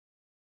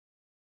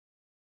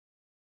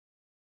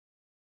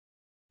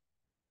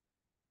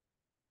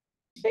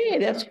Hey,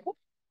 that's cool.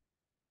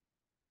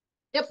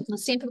 Yep,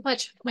 let's stand for the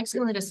pledge. Mike's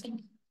gonna lead us.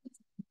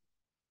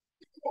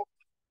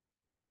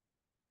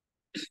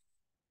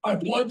 I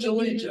pledge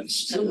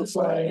allegiance to the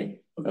flag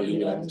of the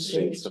United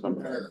States of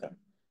America,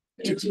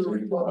 and to the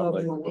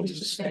republic for which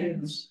it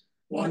stands,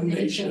 one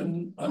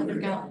nation, under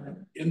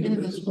God,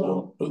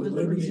 indivisible, with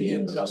liberty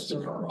and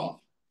justice for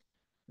all.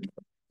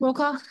 Roll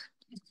call.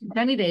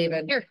 Jenny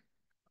David. Here.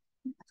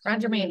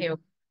 Roger Mayhew.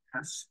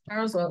 Yes.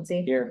 Charles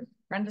Wiltie. Here.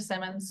 Brenda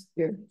Simmons.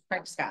 Here.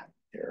 Frank Scott.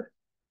 Here.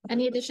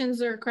 Any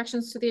additions or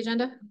corrections to the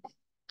agenda,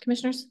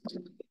 commissioners?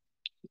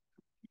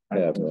 I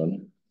have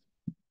one.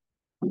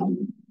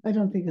 I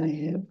don't think I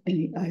have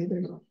any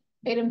either.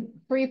 Item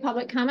 3,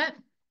 public comment.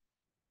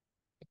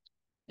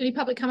 Any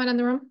public comment on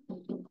the room?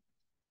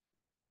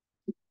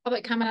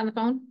 Public comment on the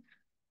phone?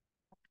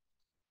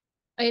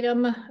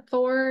 Item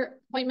 4,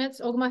 appointments,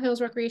 Ogemaw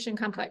Hills Recreation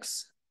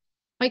Complex.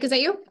 Mike, is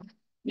that you?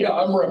 Yeah,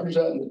 I'm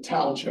representing the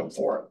township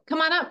for it. Come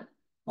on up.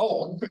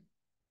 Oh,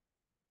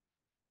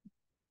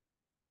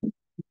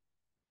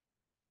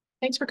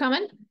 Thanks for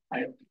coming. I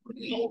have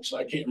notes.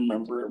 I can't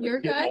remember.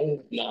 You're good.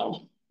 Old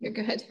now. You're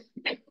good.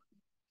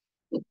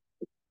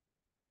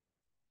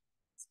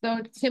 So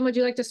Tim, would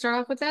you like to start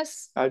off with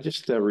this?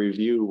 Just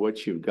review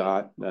what you've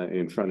got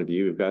in front of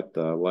you. We've got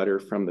the letter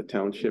from the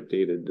township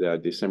dated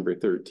December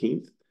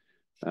 13th.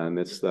 And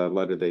it's the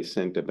letter they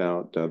sent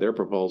about their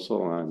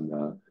proposal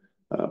on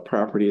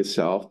property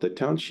itself. The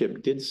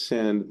township did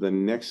send the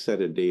next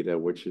set of data,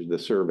 which is the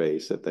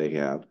surveys that they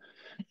have.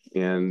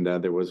 And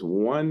there was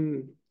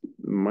one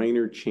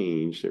minor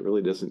change that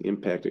really doesn't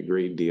impact a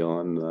great deal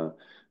on the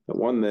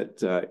one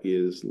that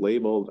is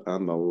labeled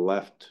on the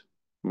left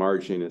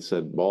margin. It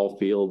said ball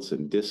fields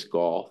and disc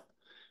golf.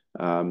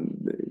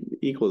 The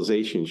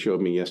equalization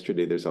showed me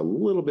yesterday there's a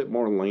little bit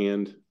more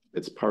land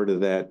that's part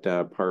of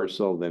that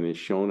parcel than is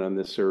shown on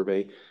this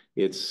survey.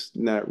 It's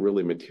not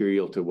really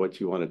material to what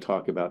you want to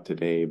talk about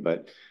today,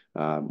 but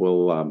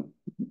we'll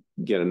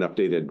get an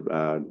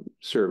updated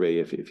survey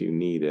if you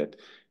need it.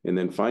 And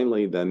then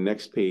finally, the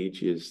next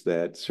page is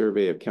that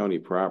survey of county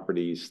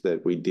properties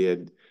that we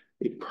did.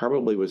 It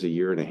probably was a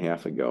year and a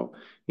half ago.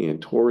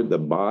 And toward the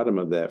bottom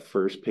of that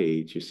first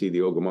page, you see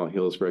the Ogemaw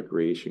Hills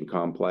Recreation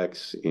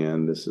Complex.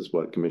 And this is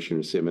what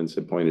Commissioner Simmons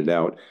had pointed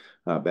out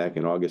back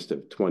in August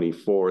of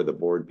 24. The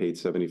board paid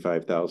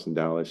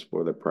 $75,000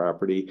 for the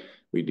property.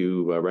 We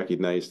do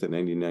recognize the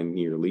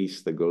 99-year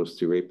lease that goes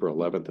through April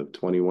 11th of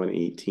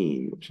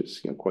 2118, which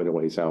is quite a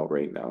ways out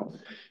right now.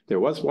 There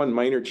was one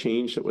minor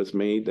change that was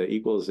made. The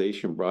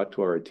equalization brought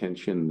to our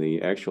attention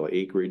the actual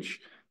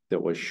acreage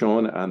that was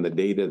shown on the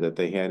data that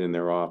they had in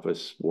their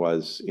office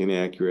was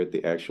inaccurate.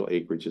 The actual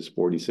acreage is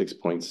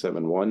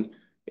 46.71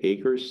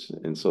 acres.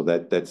 And so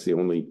that's the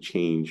only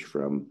change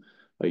from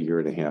a year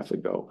and a half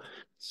ago.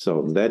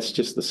 So that's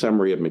just the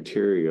summary of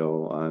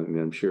material. And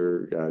I'm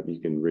sure you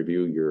can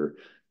review your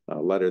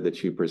letter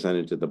that you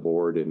presented to the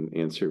board and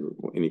answer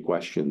any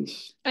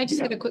questions. I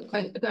just had a quick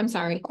question. I'm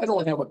sorry. I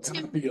don't have a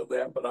copy of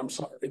that, but I'm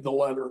sorry, the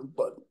letter,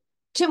 but.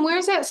 Tim,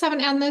 where's that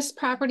 7 on this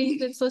property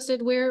that's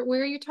listed? Where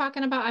are you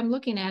talking about? I'm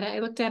looking at it. I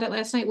looked at it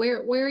last night.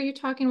 Where are you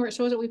talking where it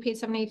shows that we paid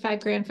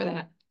 $75,000 for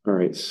that? All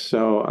right.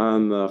 So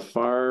on the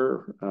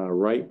far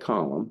right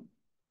column,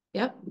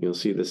 yep, you'll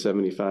see the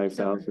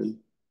 75,000.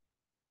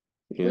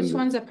 Which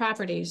one's the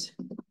properties?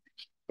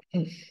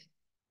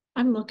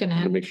 I'm looking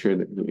at. To make sure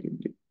that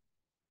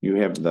you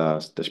have the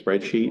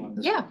spreadsheet.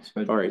 Yeah.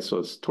 All right. So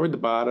it's toward the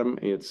bottom.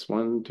 It's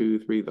 1, 2,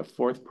 3, the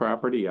 4th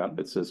property up.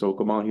 It says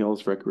Ogemaw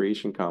Hills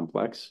Recreation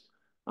Complex.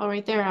 Oh,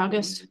 right there,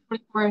 August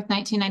 24th,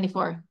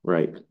 1994.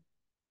 Right.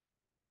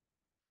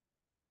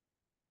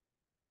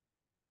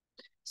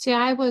 See,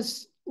 I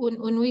was,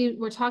 when we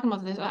were talking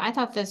about this, I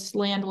thought this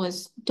land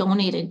was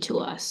donated to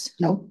us.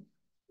 No.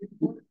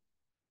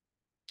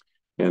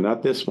 And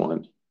not this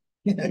one.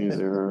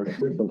 Either.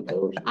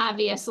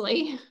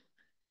 Obviously.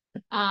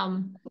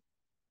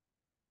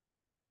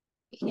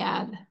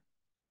 Yeah.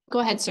 Go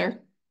ahead, sir.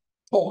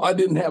 Oh, I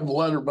didn't have the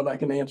letter, but I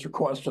can answer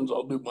questions.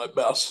 I'll do my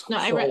best. No,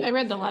 I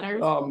read the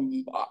letter.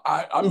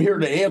 I'm here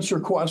to answer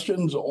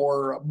questions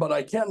but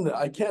I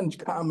can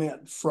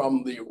comment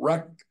from the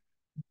rec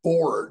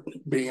board,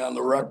 being on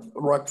the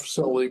rec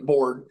facility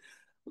board,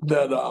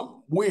 that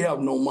we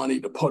have no money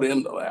to put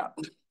into that.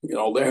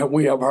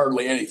 We have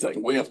hardly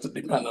anything. We have to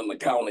depend on the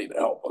county to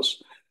help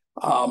us.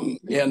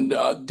 And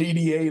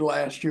DDA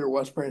last year,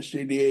 West Branch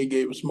DDA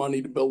gave us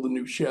money to build a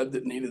new shed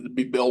that needed to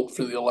be built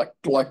for the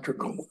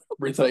electrical,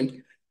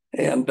 everything.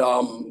 And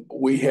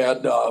we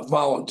had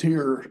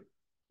volunteer,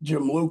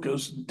 Jim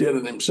Lucas did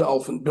it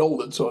himself and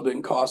built it, so it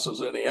didn't cost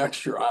us any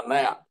extra on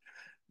that.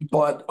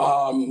 But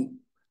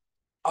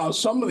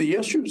some of the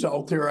issues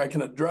out there I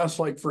can address,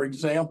 like, for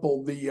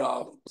example,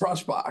 the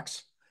press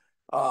box.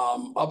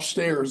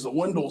 Upstairs, the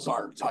windows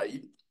aren't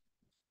tight.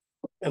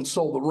 And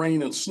so the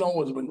rain and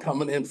snow has been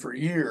coming in for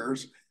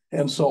years.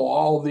 And so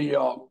all the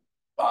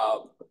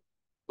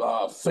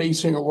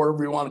facing, or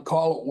whatever you want to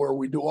call it, where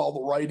we do all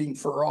the writing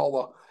for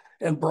all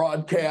and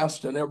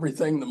broadcast and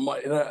everything,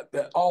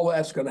 that all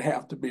that's going to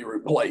have to be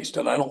replaced.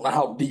 And I don't know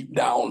how deep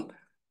down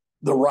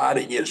the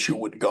rotting issue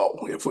would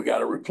go if we got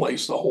to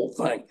replace the whole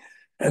thing.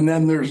 And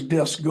then there's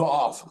disc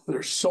golf.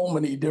 There's so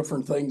many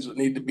different things that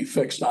need to be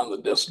fixed on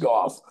the disc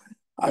golf.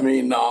 I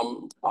mean,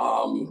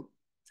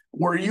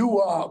 were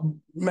you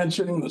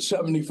mentioning the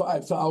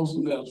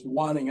 75,000 that's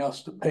wanting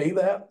us to pay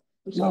that?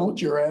 Is that No.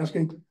 what you're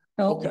asking?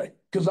 No. Okay,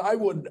 because I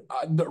would,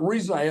 the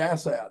reason I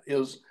ask that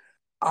is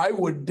I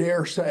would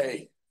dare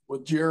say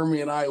with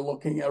Jeremy and I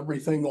looking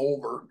everything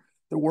over,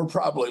 that we're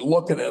probably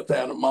looking at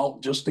that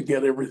amount just to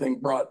get everything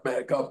brought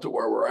back up to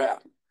where we're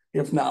at,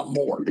 if not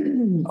more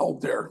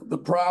out there. The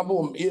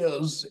problem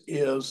is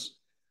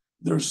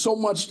there's so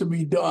much to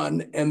be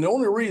done. And the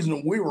only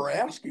reason we were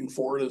asking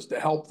for it is to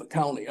help the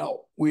county out.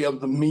 We have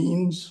the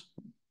means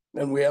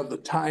and we have the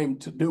time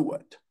to do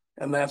it.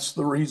 And that's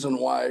the reason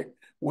why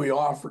we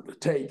offered to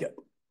take it.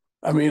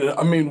 I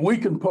mean, we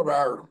can put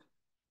our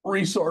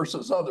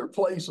resources other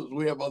places.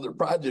 We have other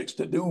projects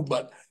to do,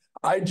 but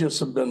I just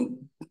have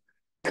been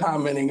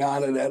commenting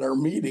on it at our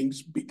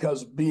meetings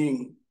because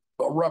being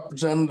a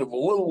representative of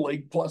Little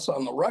League plus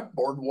on the rec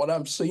board, what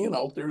I'm seeing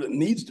out there that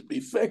needs to be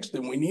fixed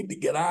and we need to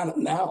get on it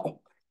now.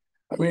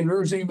 I mean,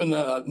 there's even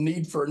a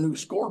need for a new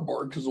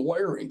scoreboard because the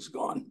wiring's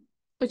gone.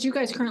 But you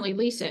guys currently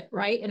lease it,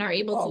 right? And are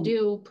able to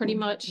do pretty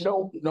much.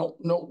 No,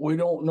 we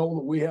don't know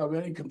that we have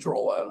any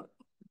control on it.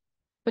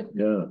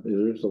 Yeah,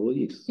 there's a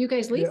lease. You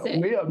guys lease Yeah,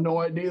 it. we have no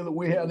idea that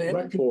we had any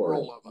Rec board,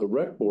 control of the it.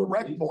 rec board.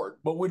 Rec board,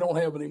 but we don't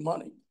have any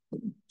money.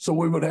 So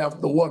we would have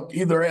to look,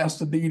 either ask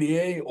the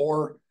DDA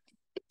or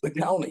the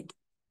county.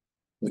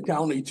 The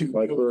county to.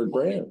 Like for a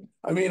grant.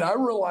 I mean, I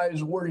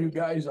realize where you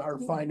guys are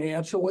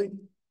financially.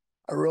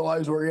 I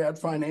realize where you're at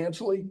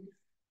financially.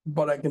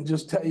 But I can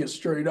just tell you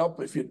straight up,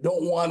 if you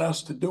don't want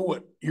us to do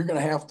it, you're gonna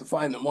have to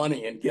find the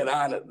money and get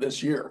on it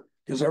this year.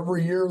 Because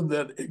every year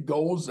that it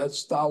goes,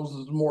 that's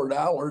thousands more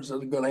dollars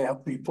that are gonna have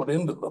to be put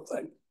into the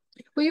thing.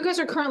 Well, you guys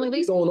are currently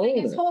leasing. Don't own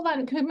I guess- it. Hold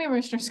on, come here,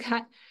 Mr.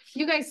 Scott.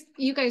 You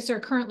guys are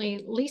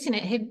currently leasing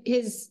it.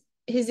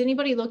 Has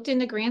anybody looked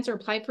into grants or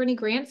applied for any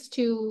grants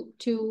to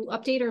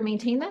update or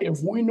maintain that? If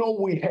we know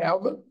we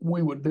have it,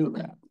 we would do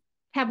that.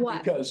 Have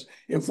what? Because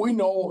if we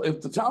know,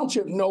 if the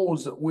township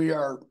knows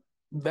that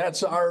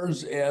that's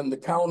ours and the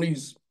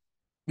county's,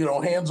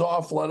 hands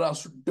off, let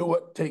us do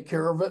it, take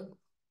care of it.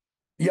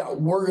 Yeah,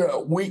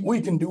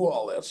 we can do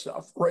all that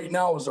stuff. Right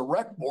now, as a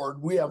rec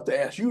board, we have to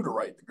ask you to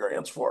write the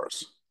grants for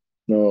us.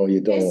 No, you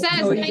It don't. says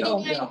No, you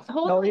don't. 99,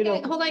 No, you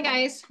don't. hold on,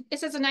 guys. It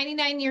says a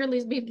 99-year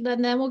lease,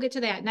 then we'll get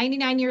to that.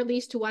 99-year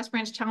lease to West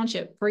Branch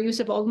Township for use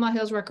of Ogemaw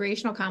Hills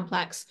Recreational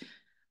Complex.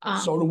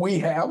 So do we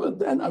have it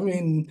then? I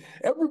mean,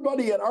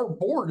 everybody at our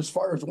board, as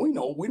far as we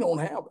know, we don't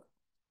have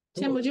it.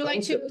 Tim, would you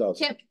like to, Township does.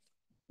 Tim,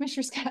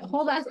 Mr. Scott,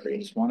 hold on.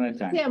 Just one at a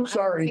time. Tim,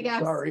 Sorry,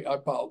 guess. I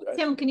apologize.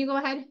 Tim, can you go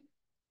ahead?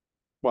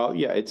 Well,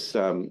 yeah,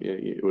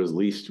 it was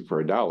leased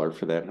for $1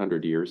 for that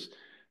 100 years.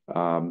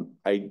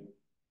 I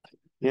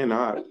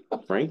cannot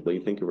frankly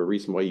think of a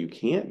reason why you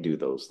can't do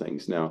those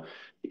things. Now,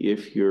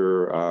 if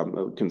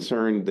you're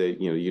concerned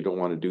that, you don't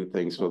want to do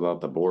things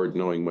without the board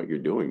knowing what you're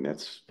doing,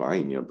 that's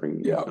fine. Yeah,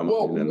 come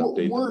well, in and update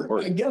the I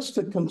board. guess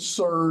the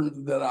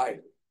concern that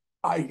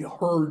I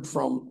heard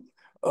from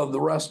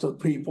the rest of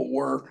the people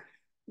were,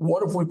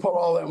 what if we put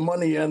all that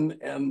money in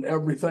and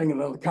everything,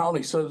 and then the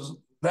county says,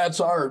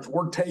 that's ours,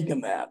 we're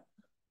taking that.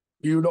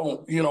 You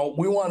don't,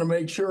 we want to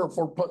make sure if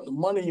we're putting the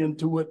money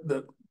into it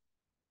that,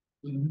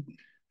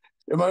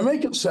 am I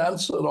making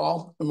sense at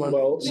all?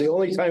 Well, the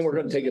only time we're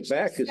gonna take it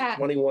back is Scott.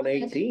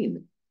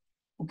 2118.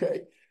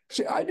 Okay,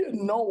 see, I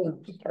didn't know,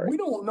 Sorry. we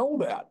don't know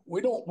that.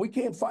 We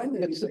can't find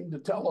anything to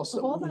tell us that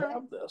Hold we on.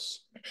 have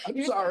this. I'm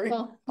You're- sorry.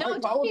 well, I no,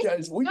 don't be-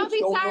 apologize. We don't just be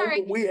don't know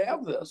sorry. that we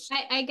have this.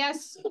 I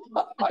guess,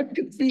 I'm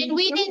confused. and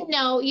we too. didn't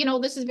know,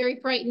 this is very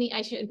frightening.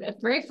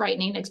 Very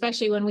frightening,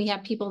 especially when we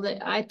have people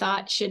that I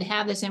thought should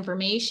have this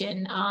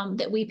information,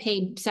 that we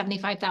paid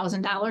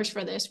 $75,000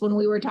 for this when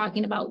we were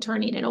talking about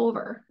turning it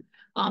over.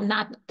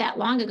 Not that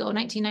long ago,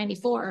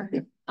 1994.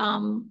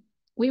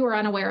 We were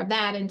unaware of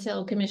that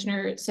until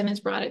Commissioner Simmons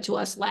brought it to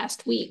us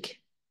last week,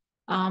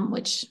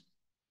 which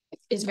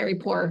is very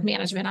poor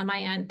management on my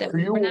end, that Are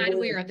we you were not aware-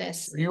 aware of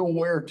this. Are you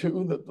aware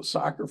too that the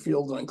soccer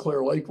fields on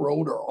Clear Lake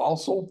Road are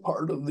also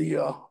part of the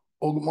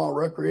Ogemaw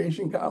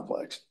Recreation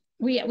Complex?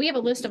 We have a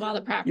list of all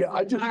the properties. Yeah,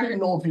 I just Our- didn't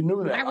know if you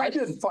knew that. I I read-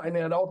 didn't find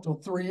that out till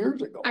 3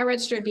 years ago. Our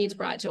registered deeds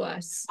brought to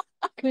us.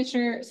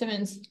 Commissioner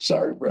Simmons.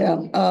 Sorry, Yeah,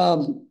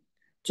 Brett.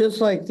 just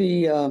like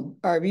the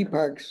RV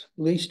parks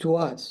leased to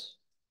us.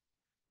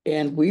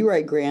 And we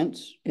write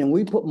grants and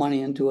we put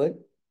money into it.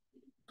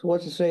 So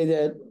what's to say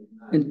that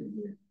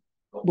in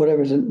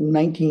whatever is it,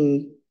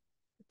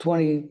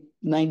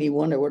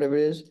 1991 or whatever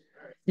it is,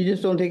 you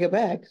just don't take it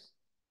back.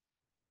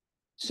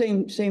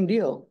 Same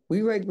deal.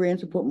 We write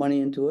grants and put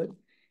money into it.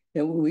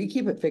 And we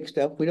keep it fixed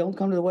up. We don't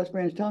come to the West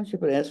Branch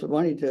Township and ask for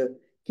money to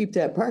keep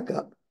that park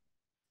up.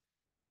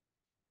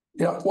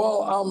 Yeah,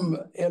 well,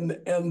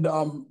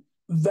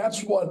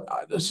 that's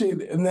what, see,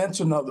 and that's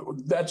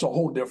a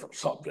whole different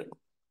subject.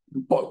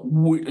 But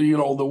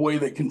the way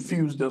they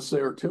confused us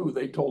there too,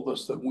 they told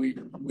us that we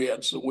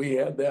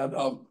had that,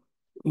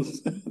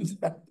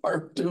 that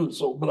part too,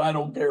 so, but I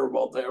don't care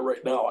about that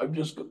right now. I'm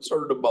just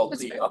concerned about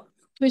That's the, fair.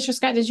 Commissioner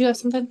Scott, did you have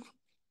something?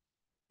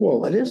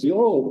 Well, What is- we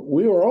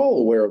were all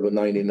aware of a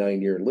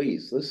 99-year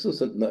lease. This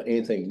isn't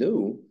anything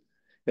new.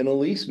 And a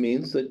lease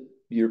means that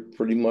you're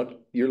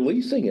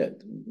leasing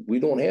it. We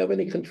don't have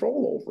any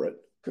control over it.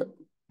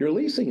 You're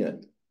leasing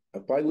it.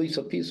 If I lease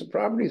a piece of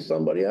property to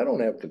somebody, I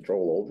don't have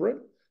control over it.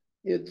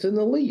 It's in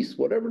the lease,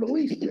 whatever the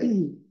lease is.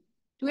 Do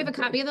we have a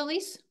copy of the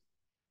lease?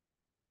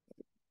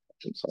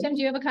 Tim,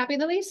 do you have a copy of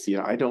the lease?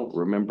 Yeah, I don't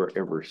remember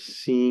ever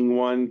seeing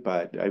one,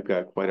 but I've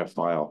got quite a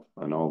file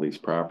on all these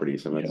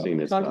properties. I'm not seeing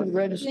this. Talk to the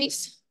registry.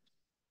 Lease.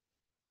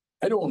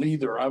 I don't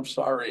either. I'm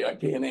sorry. I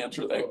can't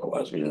answer that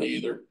question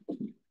either.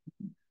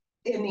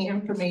 In the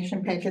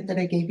information packet that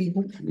I gave you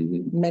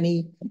Mhm.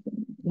 many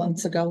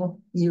months ago,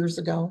 years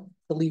ago,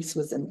 the lease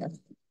was in there.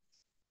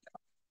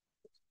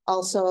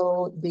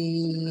 Also,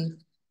 the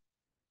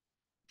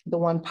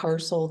one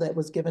parcel that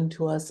was given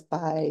to us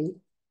by,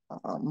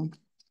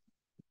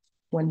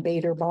 when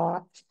Bader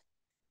bought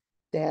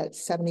that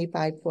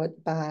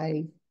 75-foot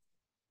by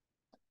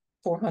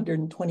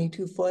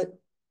 422-foot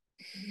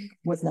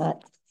was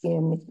not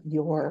in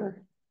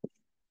your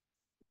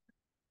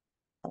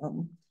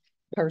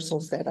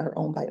parcels that are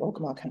owned by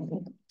Ogemaw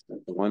County.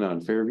 The one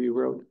on Fairview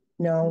Road?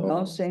 No,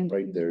 No, same.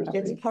 Right there.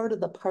 it's part of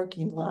the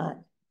parking lot.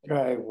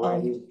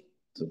 Driveway.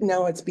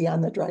 No, it's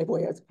beyond the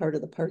driveway. It's part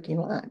of the parking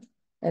lot.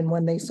 And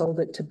when they sold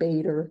it to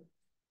Bader,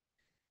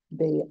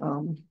 they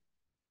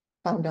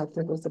found out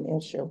there was an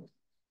issue.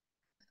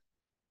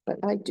 But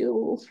I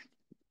do.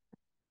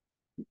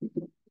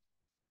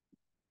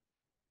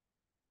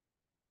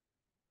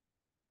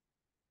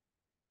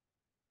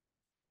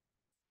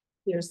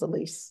 Here's the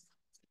lease.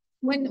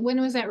 When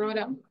was that wrote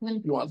up?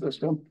 When, You want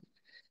this one?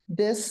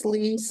 This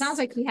lease sounds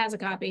like he has a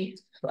copy.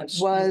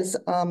 was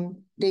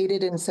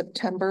dated in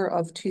September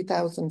of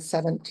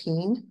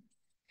 2017.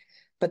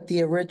 But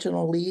the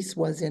original lease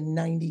was in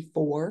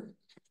 94.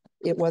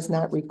 It was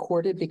not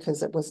recorded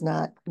because it was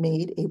not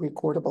made a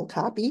recordable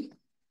copy.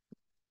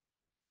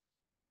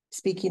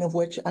 Speaking of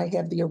which, I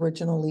have the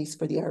original lease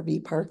for the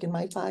RV park in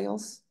my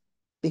files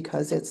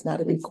because it's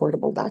not a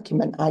recordable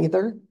document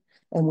either.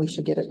 And we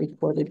should get it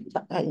recorded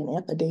by an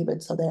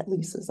affidavit so that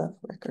lease is on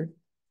record.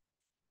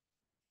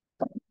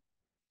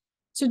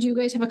 So do you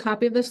guys have a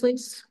copy of this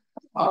lease?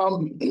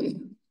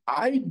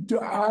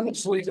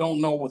 Honestly don't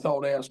know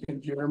without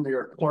asking Jeremy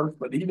or Clark,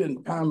 but he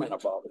didn't comment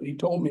about it. He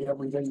told me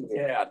everything he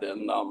had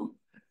and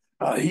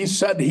he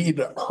said he'd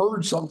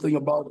heard something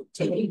about it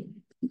too.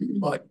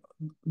 But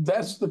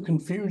that's the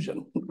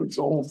confusion. It's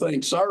the whole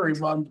thing. Sorry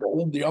if I'm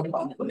holding you up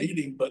on the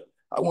meeting, but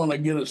I want to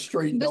get it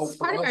straightened out.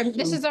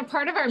 This is a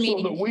part of our So that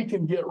meeting. we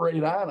can get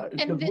right on it,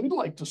 And because we'd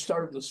like to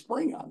start in the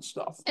spring on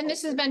stuff. And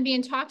this has been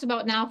being talked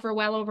about now for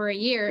well over a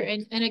year.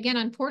 And again,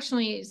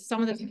 unfortunately,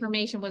 some of this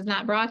information was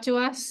not brought to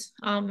us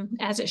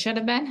as it should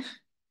have been.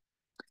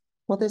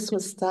 Well, this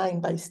was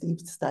signed by Steve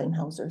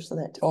Steinhauser, so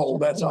that. Oh,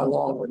 that's how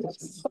long it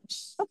is.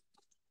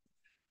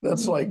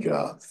 That's like 3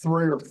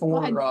 or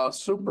 4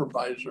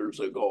 supervisors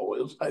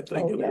ago I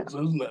think it is,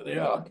 isn't it?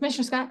 Yeah.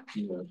 Commissioner Scott?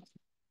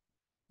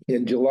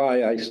 In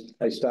July,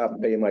 I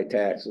stopped paying my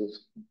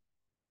taxes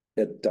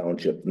at the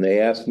township, and they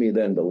asked me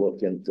then to look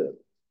into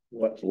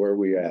where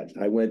we at.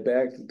 I went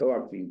back to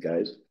talk to you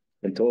guys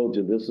and told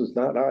you this is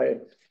not high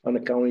on the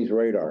county's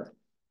radar.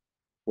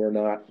 We're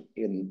not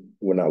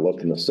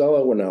looking to sell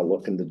it. We're not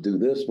looking to do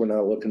this. We're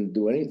not looking to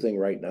do anything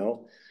right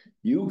now.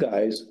 You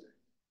guys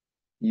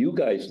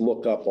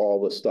look up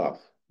all the stuff.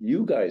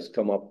 You guys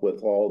come up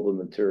with all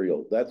the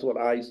material. That's what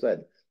I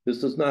said.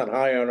 This is not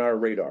high on our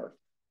radar.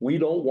 We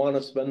don't want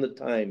to spend the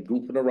time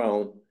goofing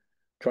around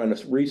trying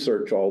to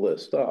research all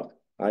this stuff.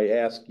 I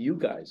ask you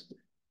guys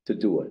to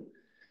do it.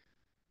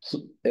 So,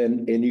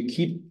 and you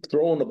keep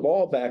throwing the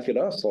ball back at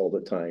us all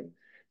the time.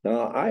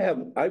 Now,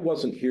 I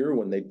wasn't here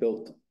when they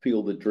built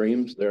Field of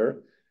Dreams there,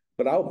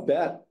 but I'll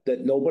bet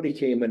that nobody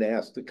came and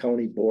asked the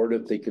county board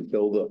if they could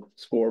build a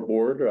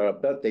scoreboard, or I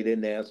bet they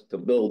didn't ask to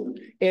build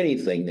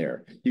anything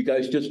there. You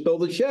guys just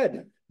built a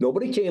shed.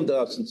 Nobody came to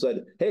us and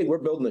said, hey, we're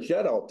building a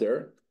shed out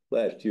there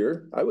last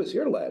year. I was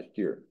here last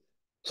year.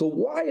 So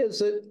why is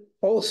it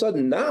all of a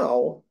sudden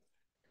now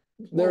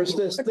there's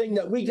this thing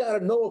that we got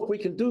to know if we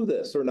can do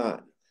this or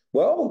not?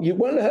 Well, you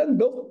went ahead and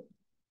built.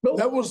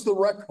 That was the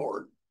rec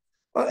board.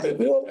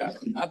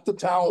 Not the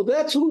town. Well,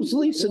 that's who's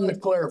leasing. To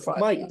clarify,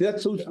 Mike,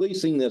 that's who's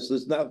leasing this.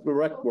 It's not the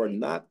rec board,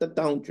 not the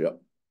township.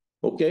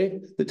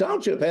 Okay? The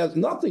township has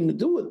nothing to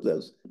do with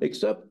this,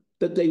 except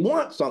that they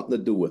want something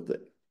to do with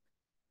it.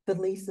 The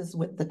lease is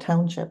with the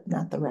township,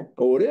 not the rec.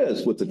 Oh, it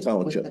is with the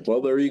township.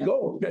 Well, there you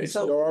go. Okay,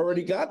 So you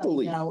already got the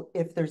lease. Now,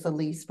 if there's a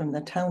lease from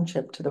the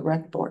township to the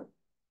rec board,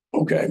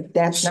 okay.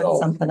 that's not So,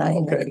 something I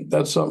know. Okay,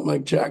 that's something I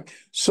check.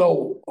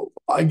 So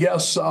I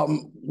guess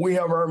we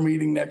have our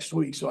meeting next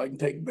week, so I can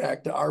take it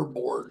back to our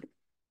board.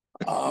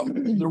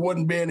 There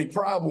wouldn't be any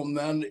problem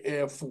then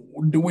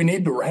do we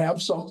need to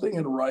have something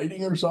in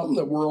writing or something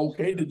that we're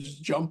okay to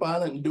just jump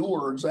on it and do,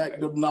 or is that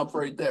good enough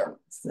right there?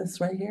 It's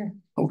this right here.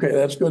 Okay,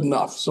 that's good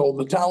enough. So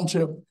the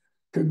township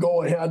could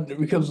go ahead,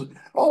 because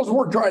all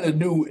we're trying to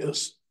do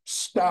is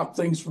stop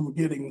things from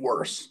getting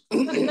worse.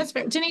 That's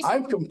fair. Denise,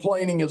 I'm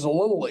complaining as a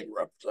Little League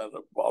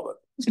representative about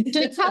it.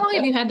 Denise, how long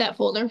have you had that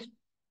folder?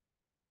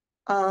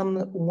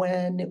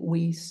 When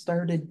we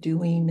started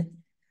doing,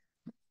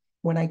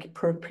 when I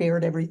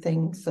prepared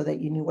everything so that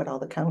you knew what all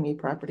the county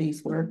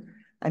properties were,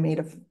 I made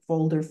a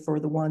folder for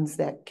the ones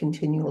that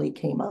continually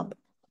came up,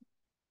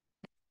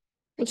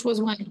 Which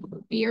was when,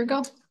 a year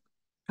ago?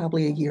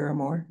 probably a year or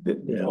more.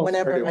 Yeah.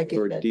 Whenever I get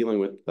We're that. dealing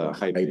with the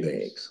high banks.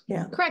 banks.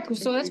 Yeah, Correct.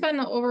 So that's been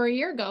over a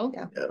year ago.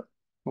 yeah.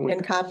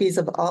 And copies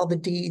of all the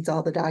deeds,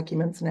 all the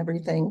documents and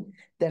everything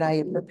that I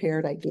had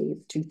prepared, I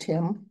gave to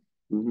Tim,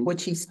 Mhm.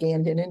 which he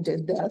scanned in and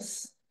did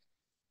this.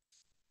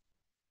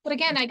 But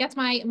again, I guess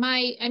I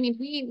mean,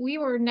 we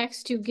were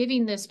next to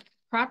giving this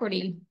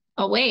property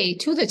away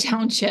to the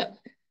township.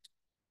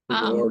 We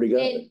already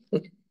got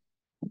it-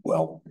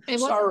 Well, It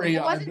wasn't- sorry.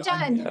 it wasn't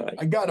done.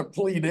 I gotta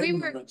plead We were-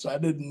 ignorance. I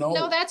didn't know.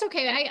 No, that's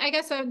okay. I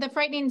guess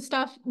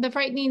the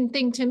frightening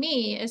thing to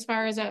me, as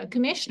far as a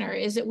commissioner,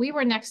 is that we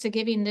were next to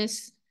giving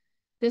this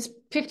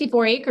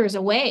 54 acres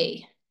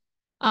away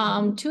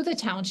to the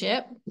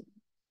township,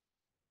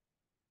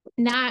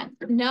 not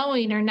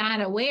knowing or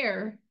not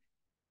aware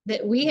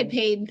that we had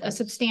paid a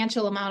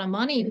substantial amount of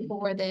money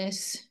for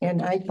this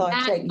And I thought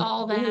not that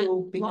all you that knew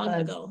long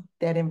because ago.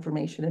 that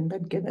information had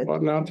been given. Well,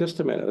 now, just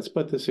a minute, let's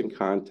put this in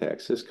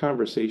context. This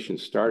conversation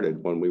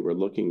started when we were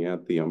looking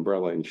at the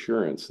umbrella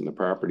insurance and the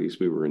properties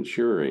we were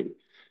insuring.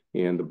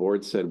 And the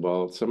board said,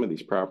 well, some of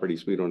these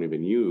properties we don't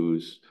even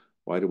use.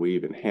 Why do we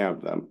even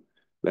have them?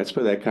 That's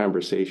where that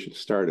conversation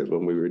started.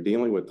 When we were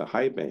dealing with the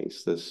high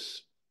banks,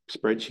 this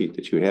spreadsheet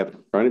that you have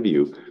in front of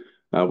you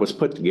was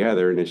put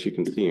together, and as you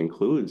can see,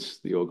 includes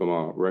the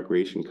Ogemaw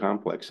Recreation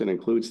Complex and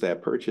includes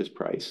that purchase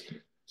price.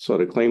 So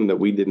to claim that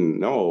we didn't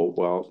know,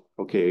 well,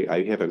 okay,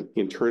 I haven't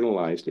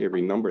internalized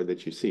every number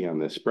that you see on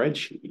this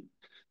spreadsheet.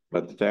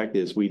 But the fact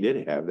is, we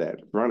did have that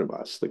in front of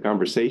us. The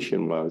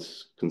conversation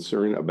was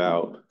concerned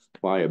about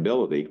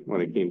liability when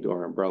it came to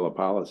our umbrella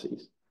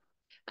policies.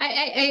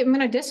 I'm going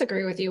to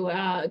disagree with you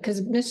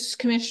because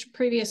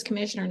previous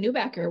Commissioner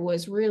Newbecker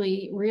was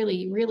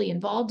really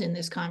involved in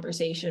this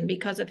conversation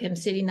because of him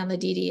sitting on the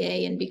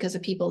DDA and because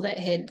of people that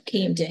had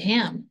came to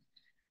him.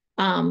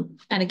 And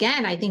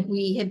again, I think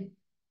we had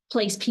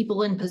placed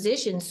people in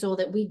positions so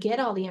that we get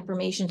all the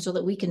information so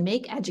that we can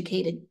make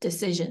educated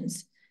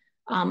decisions.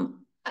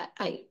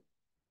 I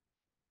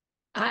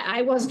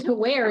wasn't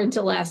aware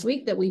until last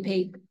week that we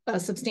paid a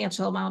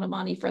substantial amount of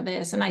money for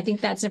this. And I think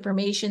that's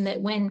information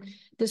that when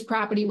this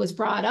property was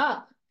brought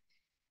up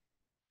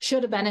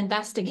should have been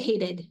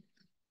investigated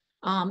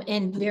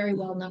and very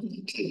well known.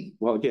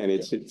 Well, again,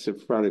 it's in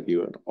front of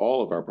you, and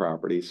all of our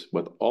properties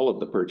with all of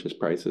the purchase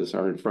prices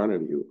are in front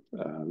of you.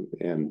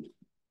 And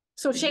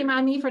so shame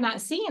on me for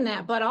not seeing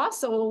that, but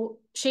also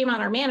shame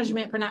on our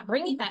management for not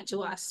bringing that to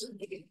us.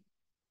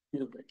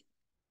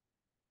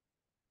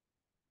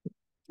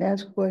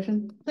 Ask a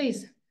question?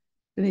 Please.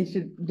 Denise,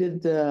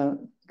 did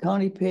the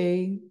county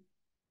pay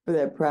for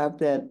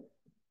that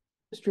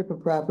strip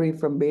of property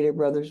from Beta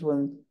Brothers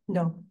when?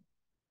 No,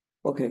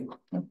 Okay,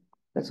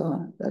 that's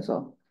all, that's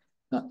all.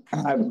 I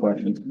have a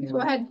question. Go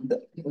ahead.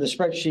 The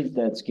spreadsheet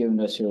that's given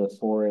us here with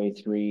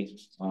 4A3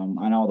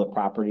 on all the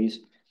properties,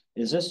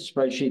 is this a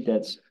spreadsheet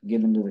that's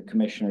given to the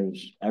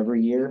commissioners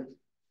every year?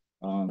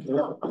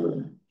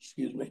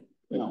 Excuse me.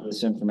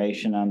 This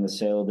information on the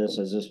sale of this,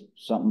 is this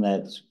something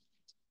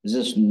is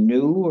this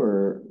new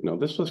or? no,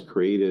 this was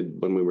created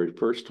when we were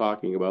first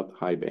talking about the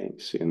high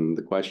banks and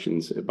the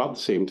questions about the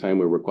same time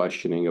we were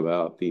questioning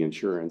about the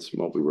insurance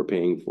and what we were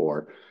paying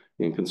for,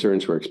 and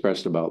concerns were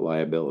expressed about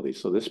liability.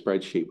 So this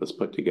spreadsheet was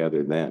put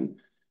together then.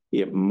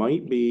 It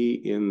might be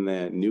in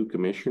that new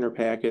commissioner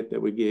packet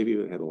that we gave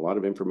you. It had a lot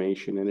of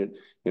information in it.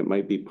 It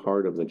might be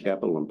part of the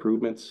capital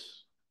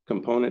improvements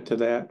component to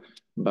that.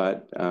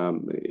 But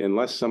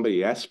unless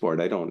somebody asks for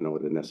it, I don't know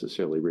to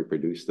necessarily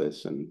reproduce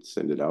this and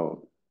send it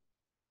out.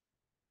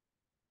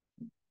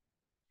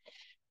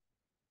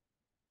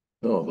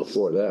 No,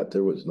 before that,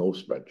 there was no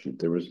spreadsheet.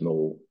 There was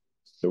no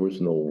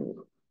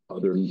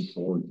other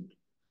phone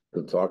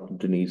to talk to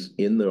Denise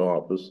in the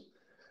office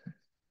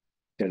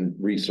and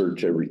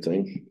research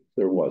everything.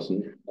 There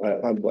wasn't.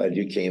 I'm glad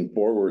you came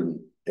forward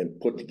and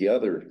put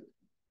together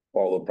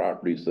all the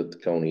properties that the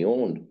county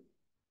owned.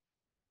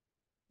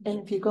 and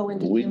if you go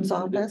into We Jim's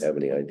didn't office, have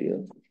any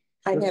idea.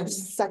 I have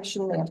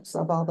section maps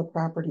of all the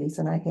properties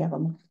and I have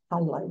them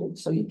highlighted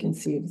so you can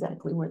see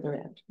exactly where they're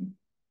at.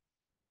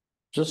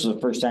 This is the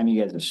first time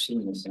you guys have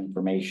seen this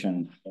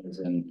information, as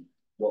in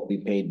what we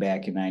paid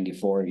back in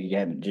 '94. You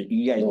guys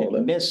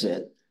didn't miss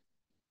it.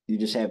 You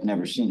just have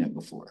never seen it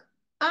before.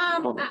 I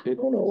don't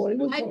know what it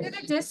was. I'm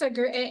gonna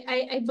disagree.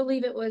 I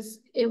believe it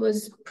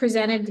was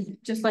presented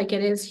just like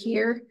it is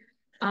here.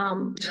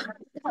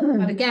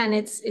 But again,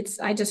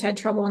 I just had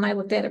trouble and I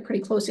looked at it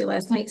pretty closely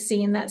last night,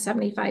 seeing that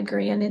 75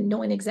 grand and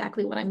knowing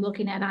exactly what I'm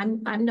looking at.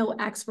 I'm no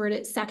expert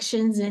at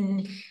sections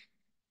and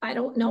I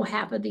don't know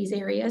half of these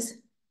areas.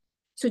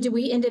 So do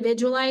we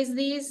individualize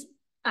these?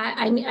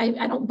 I mean,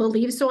 I don't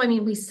believe so. I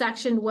mean, we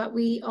sectioned what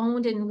we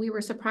owned and we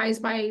were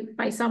surprised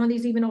by some of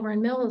these, even over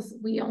in Mills,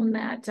 we own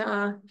that,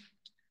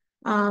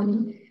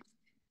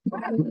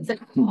 what's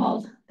it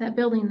called? That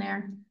building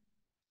there.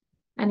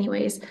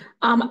 Anyways,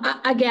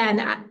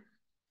 again,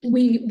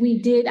 we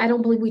did, I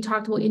don't believe we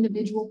talked about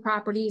individual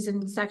properties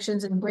and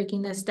sections and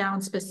breaking this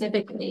down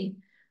specifically,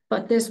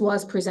 but this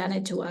was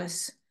presented to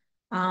us.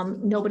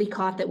 Nobody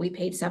caught that we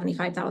paid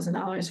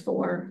 $75,000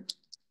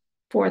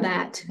 for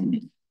that.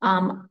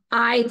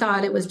 I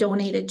thought it was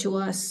donated to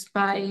us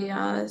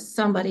by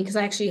somebody, because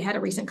I actually had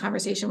a recent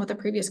conversation with a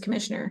previous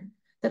commissioner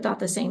that thought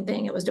the same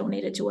thing. It was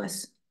donated to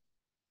us.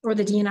 Or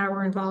the DNR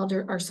were involved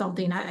or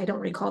something. I don't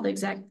recall the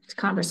exact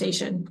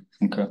conversation.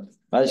 Okay,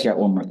 I just got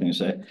one more thing to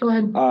say. Go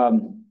ahead.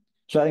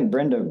 So I think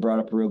Brenda brought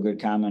up a real good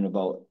comment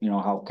about, you know,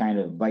 how kind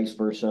of vice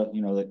versa,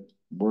 you know, that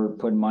we're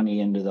putting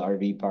money into the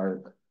RV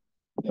park.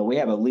 You know, we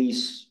have the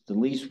lease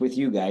with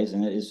you guys,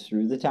 and it is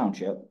through the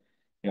township.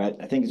 You know,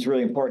 I think it's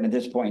really important at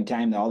this point in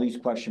time that all these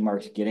question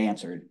marks get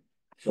answered,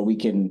 so we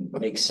can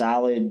make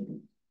solid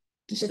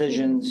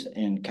decisions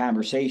and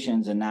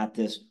conversations, and not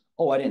this,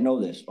 oh, I didn't know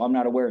this, oh, I'm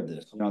not aware of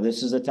this. You know,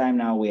 this is the time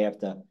now we have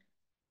to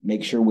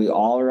make sure we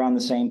all are on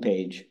the same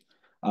page.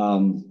 You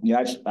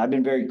know, I've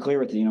been very clear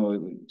with you,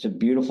 know, it's a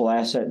beautiful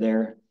asset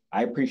there.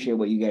 I appreciate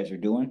what you guys are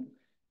doing.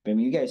 But I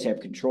mean, you guys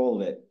have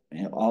control of it,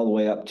 and all the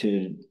way up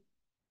to,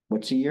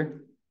 what's the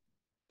year?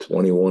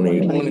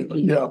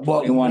 2180. Yeah,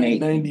 about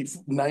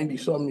 2180. 90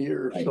 some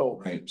years. Right,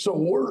 So, right. so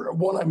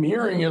what I'm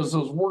hearing is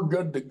we're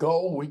good to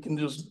go. We can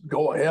just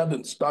go ahead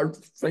and start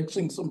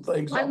fixing some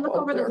things I up look out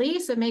over the there.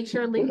 lease and make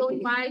sure legally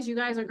wise, you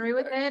guys agree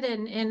with it,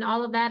 and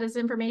all of that is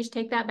information,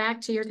 take that back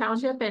to your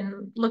township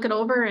and look it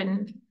over,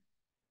 and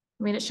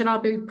I mean, it should all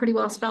be pretty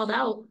well spelled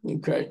out.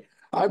 Okay,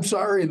 I'm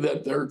sorry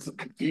that there's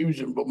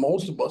confusion, but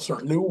most of us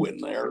are new in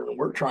there and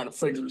we're trying to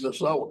figure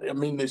this out. I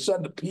mean, they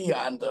sent a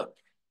peon to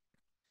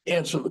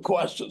answer the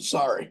question,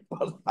 sorry.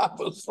 But I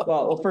was like,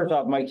 Well, first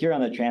off, Mike, you're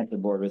on the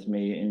transit board with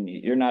me, and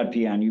you're not a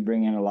peon. You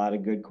bring in a lot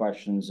of good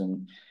questions,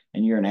 and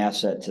you're an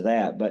asset to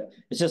that. But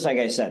it's just like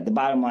I said, the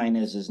bottom line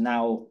is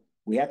now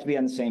we have to be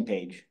on the same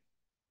page,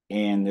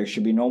 and there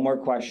should be no more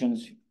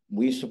questions.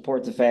 We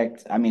support the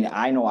fact, I mean,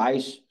 I know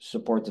I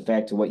support the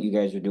fact of what you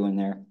guys are doing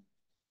there.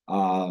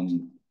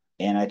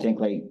 And I think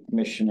like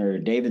Commissioner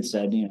David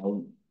said, you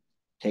know,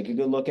 take a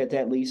good look at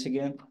that lease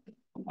again.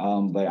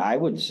 But I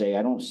would say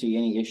I don't see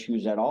any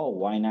issues at all.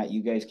 Why not?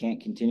 You guys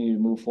can't continue to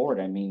move forward.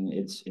 I mean,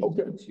 it's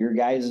your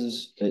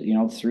guys's, you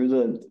know, through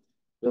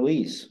the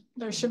lease.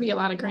 There should be a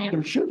lot of grant.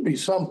 there should be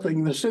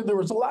something. They said there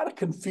was a lot of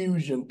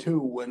confusion too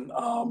when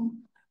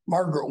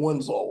Margaret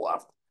Winslow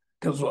left.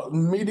 Because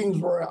meetings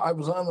were, I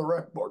was on the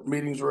rec board,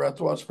 meetings were at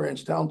the West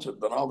Branch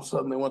Township, then all of a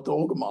sudden they went to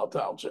Ogemaw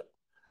Township.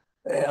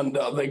 And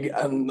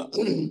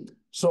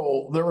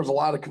so there was a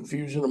lot of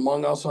confusion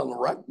among us on the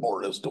rec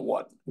board as to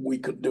what we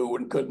could do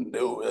and couldn't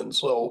do. And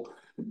so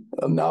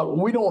now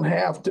we don't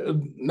have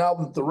to, now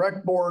that the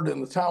rec board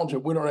and the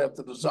township, we don't have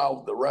to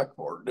dissolve the rec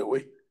board, do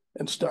we?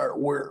 And start,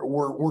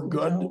 we're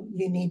good. No,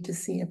 you need to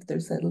see if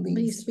there's a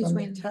lease from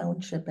the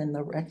township and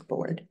the rec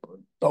board.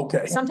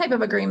 Okay. Some type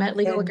of agreement,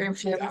 legal And agreement.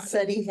 Jim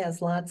said he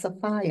has lots of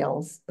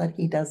files, but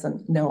he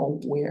doesn't know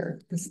where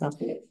the stuff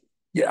is.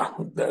 Yeah,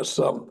 there's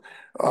some,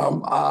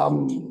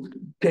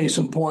 case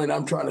in point,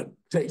 I'm trying to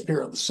take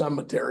care of the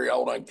cemetery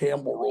out on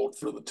Campbell Road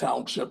for the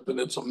township, and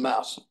it's a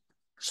mess.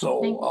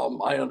 So,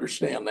 I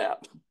understand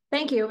that.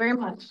 Thank you very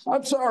much.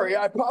 I'm sorry,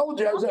 I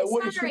apologize, Don't I be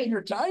wasted sorry.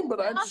 your time, but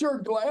I'm No. sure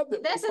glad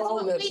that This we is what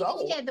found we this out.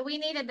 needed, we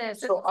needed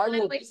this. So I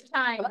will- Waste of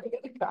time. Can I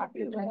get a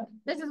copy of that?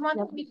 This is one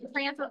that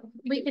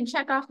we can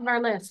check off of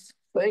our list.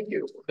 Thank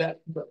you,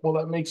 that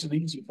makes it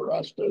easy for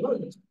us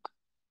to.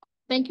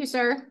 Thank you,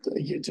 sir.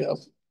 Thank you, Jeff.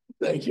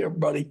 Thank you,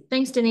 everybody.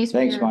 Thanks, Denise. for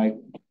Thanks, your Mike.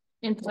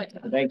 Input.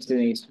 Thanks,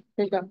 Denise.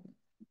 There you go.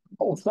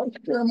 Oh, thank you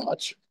very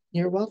much.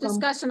 You're welcome.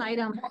 Discussion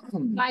item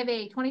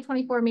 5A,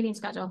 2024 meeting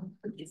schedule.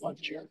 Do you want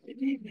Jeremy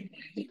to email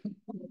you? Do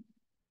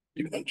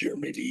you want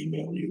Jeremy to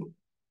email you?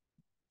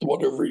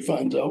 Whatever he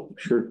finds out.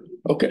 Sure.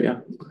 Okay,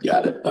 Yeah.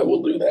 got it. I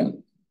will do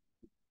that.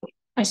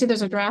 I see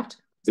there's a draft.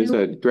 There's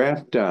a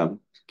draft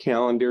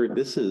calendar.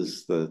 This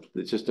is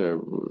just a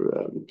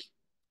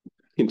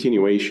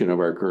continuation of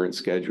our current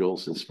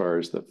schedules as far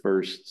as the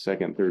first,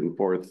 second, third, and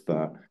fourth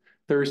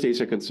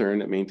Thursdays are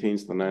concerned. It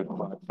maintains the 9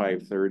 o'clock,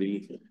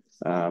 5:30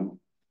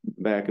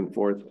 back and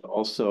forth.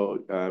 Also,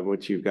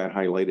 what you've got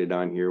highlighted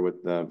on here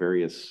with the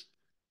various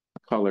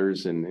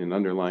colors and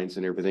underlines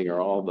and everything are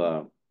all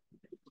the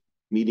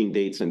meeting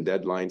dates and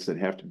deadlines that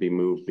have to be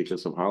moved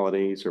because of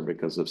holidays or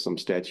because of some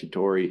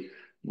statutory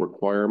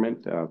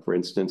requirement. For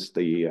instance,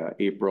 the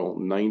April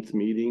 9th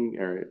meeting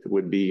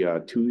would be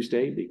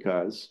Tuesday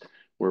because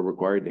we're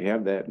required to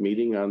have that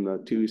meeting on the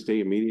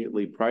Tuesday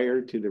immediately prior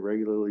to the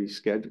regularly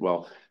scheduled.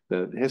 Well,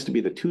 it has to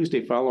be the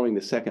Tuesday following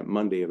the second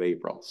Monday of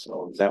April.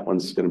 So that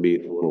one's going to be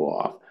a little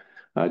off.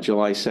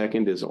 July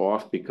 2nd is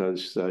off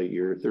because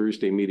your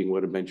Thursday meeting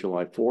would have been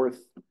July 4th.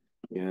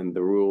 And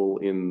the rule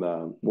in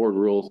the board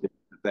rules, if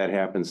that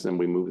happens, then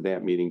we move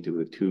that meeting to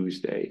the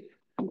Tuesday.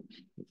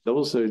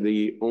 Those are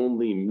the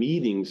only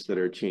meetings that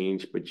are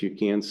changed, but you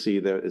can see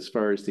that as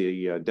far as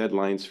the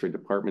deadlines for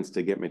departments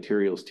to get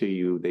materials to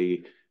you,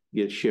 they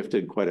get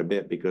shifted quite a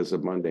bit because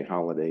of Monday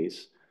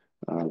holidays.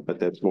 But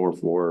that's more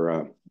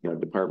for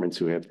departments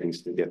who have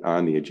things to get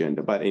on the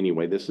agenda. But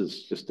anyway, this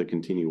is just a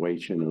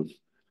continuation of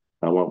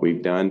what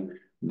we've done.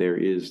 There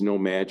is no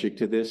magic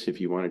to this. If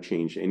you want to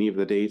change any of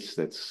the dates,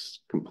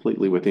 that's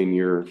completely within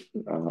your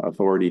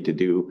authority to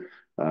do.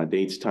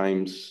 Dates,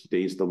 times,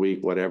 days of the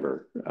week,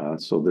 whatever.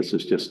 So this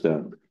is just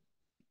the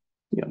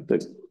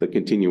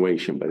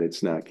continuation, but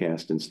it's not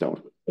cast in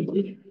stone.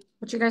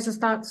 What's your guys'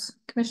 thoughts,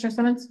 Commissioner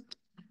Simmons?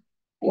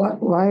 Why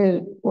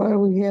are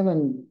we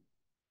having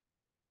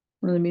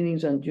one of the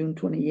meetings on June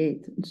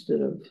 28th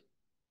instead of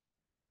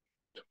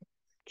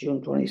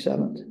June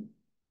 27th?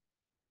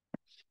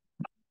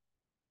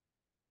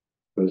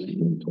 Says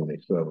June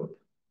 27th.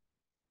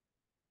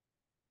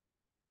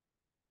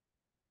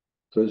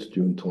 Says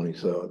June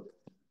 27th.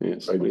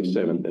 It's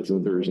 27th, that's a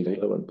Thursday.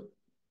 27th.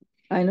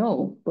 I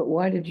know, but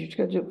why did you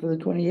schedule it for the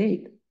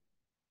 28th?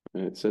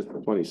 And it says the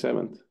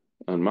 27th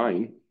on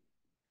mine.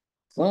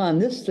 Well, on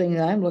this thing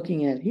that I'm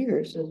looking at here,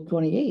 it says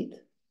 28th.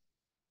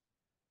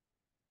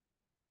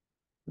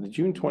 The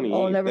June 28th,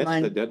 Oh, never that's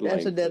mind. the deadline.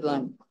 That's a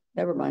deadline.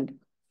 Never mind.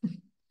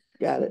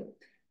 Got it.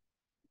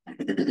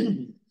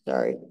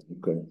 Sorry.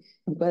 Okay.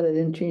 I'm glad I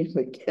didn't change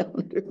my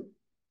calendar.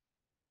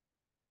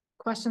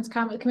 Questions,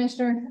 comment,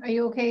 Commissioner? Are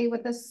you okay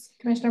with this,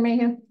 Commissioner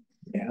Mayhew?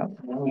 Yeah.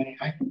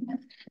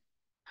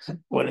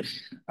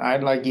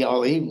 I'd like the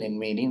all evening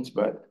meetings,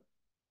 but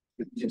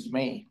it's just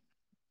me.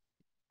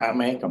 I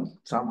make them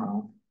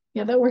somehow.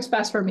 Yeah, that works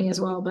best for me as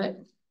well, but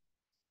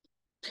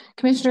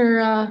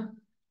Commissioner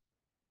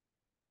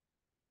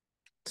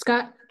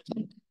Scott,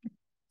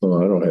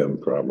 Well, I don't have a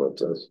problem with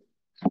this.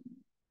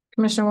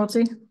 Commissioner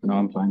Wiltie, No,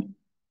 I'm fine.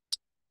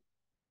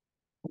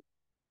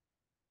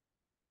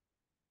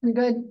 you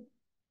good?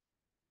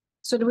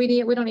 So do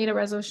we don't need a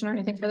resolution or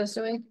anything for this,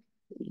 do we?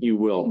 You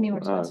will. I mean,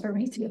 works best for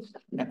me too.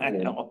 I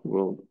know.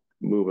 We'll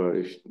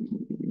move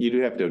you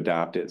do have to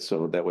adopt it,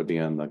 so that would be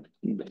on the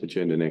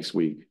agenda next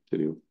week to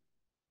do.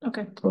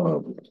 Okay,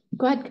 go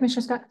ahead,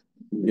 Commissioner Scott.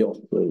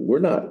 We're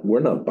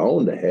not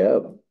bound to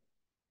have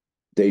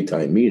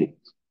daytime meetings.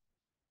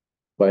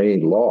 By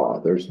any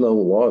law, there's no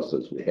law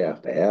says we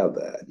have to have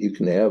that. You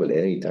can have it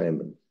any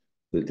time of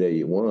the day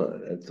you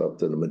want. It's up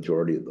to the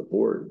majority of the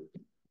board.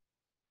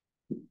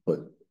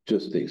 But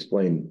just to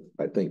explain,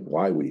 I think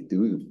why we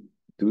do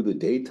the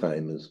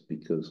daytime is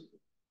because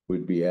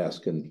we'd be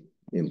asking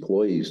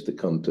employees to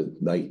come to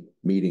night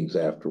meetings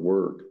after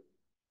work.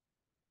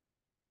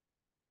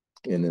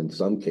 And in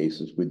some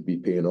cases, we'd be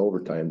paying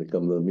overtime to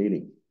come to the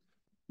meeting.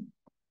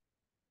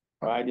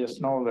 Well, I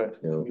just know that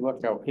Yeah. we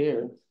look out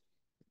here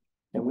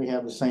and we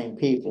have the same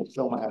people,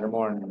 no matter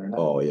morning or night.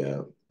 Oh,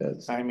 yeah,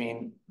 that's, I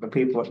mean, the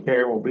people that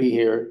care will be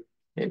here.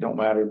 It don't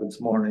matter if it's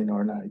morning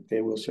or night,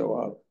 they will show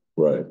up.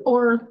 right.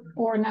 Or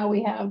now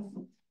we have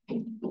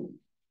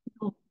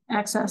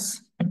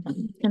access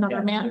in other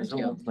Yeah, manners there's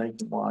too. no way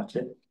to watch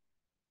it.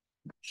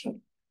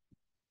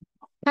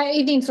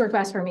 Evenings work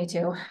best for me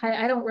too.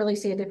 I don't really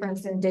see a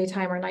difference in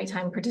daytime or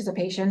nighttime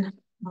participation.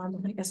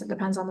 I guess it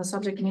depends on the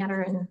subject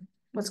matter and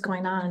what's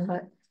going on,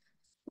 but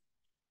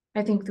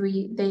I think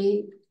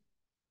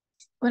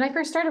when I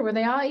first started, were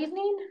they all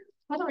evening?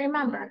 I don't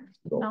remember.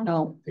 No.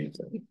 No,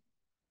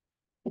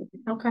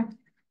 Okay.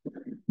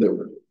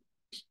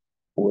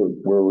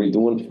 Were we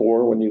doing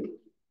 4 when you?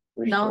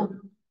 No.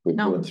 We're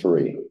No. doing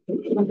 3.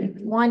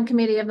 One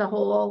committee of the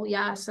whole,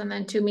 yes, and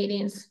then 2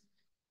 meetings.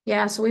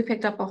 Yeah, so we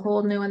picked up a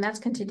whole new, and that's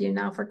continued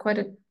now for quite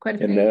a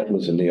And that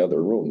was in the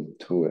other room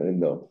too, in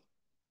the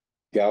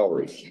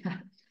gallery.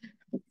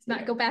 Let's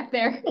not go back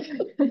there.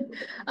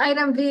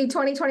 Item B,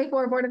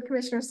 2024 Board of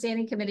Commissioners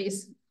Standing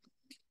Committees.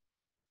 I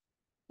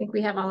think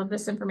we have all of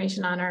this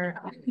information on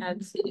our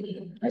heads.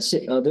 I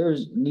say,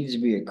 needs to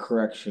be a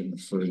correction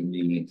for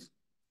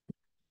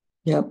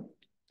yep,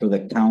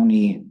 the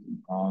county,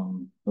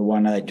 the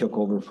one that I took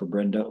over for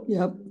Brenda.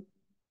 yep.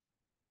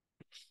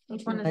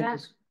 Which one is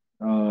that?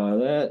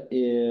 That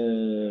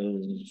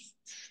is,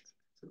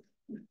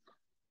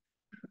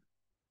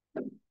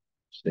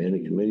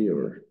 Standing committee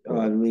or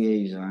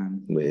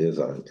liaison,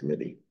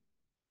 committee?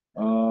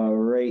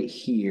 right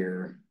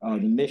here, the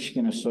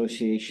Michigan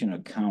Association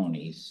of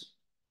Counties.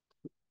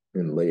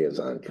 In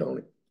liaison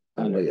county.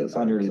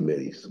 Liaison Under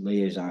committees.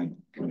 liaison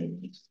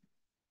committees.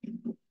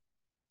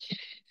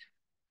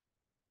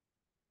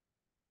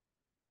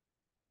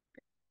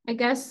 I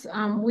guess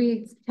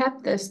we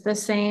kept this the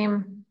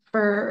same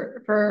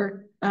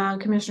for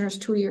commissioners'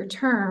 2-year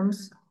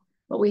terms,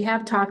 but we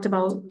have talked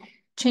about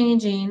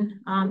changing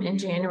in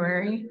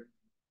January.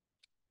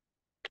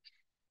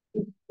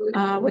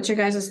 What's your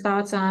guys'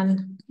 thoughts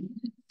on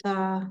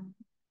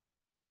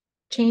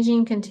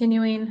changing,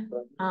 continuing?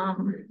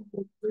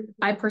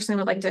 I personally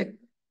would like to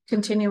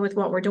continue with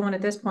what we're doing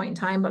at this point in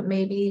time, but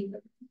maybe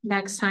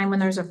next time when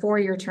there's a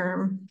 4-year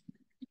term,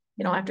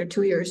 after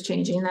 2 years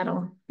changing,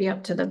 that'll be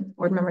up to the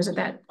board members at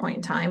that point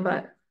in time,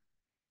 but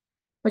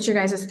What's your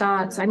guys'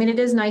 thoughts? I mean, it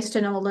is nice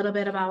to know a little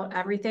bit about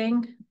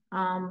everything.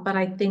 But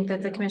I think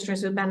that the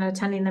commissioners who've been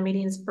attending the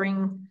meetings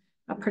bring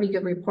a pretty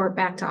good report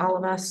back to all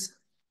of us.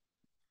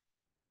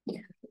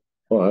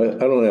 Well, I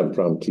don't have a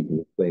problem keeping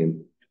the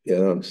same.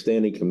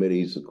 Standing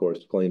committees, of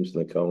course, claims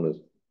and account is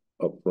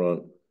up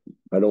front.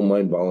 I don't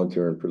mind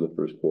volunteering for the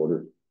first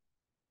quarter.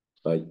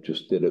 I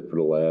just did it for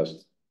the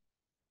last.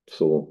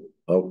 So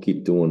I'll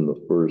keep doing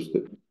the first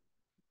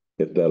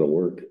if that'll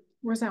work.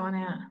 Where's that one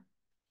at?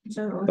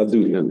 So, I'll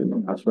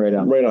do That's right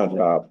on. right on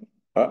top.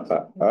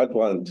 I'd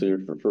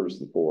volunteer for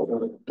first and fourth.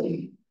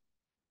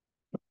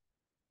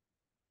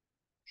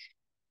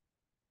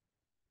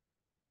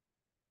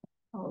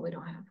 oh, we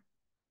don't have.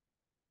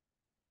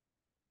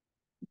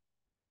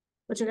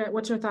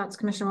 What's your thoughts,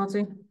 Commissioner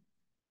Wiltie?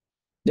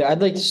 Yeah,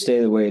 I'd like to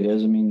stay the way it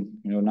is. I mean,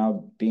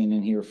 now being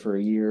in here for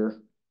a year,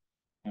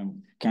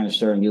 I'm kind of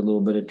starting to get a little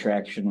bit of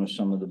traction with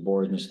some of the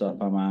boards and stuff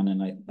I'm on,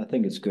 and I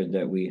think it's good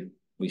that we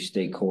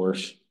stay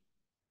course.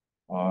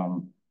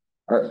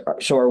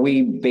 So are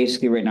we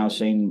basically right now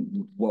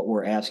saying what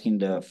we're asking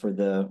for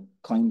the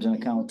claims and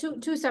Well,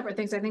 account? two separate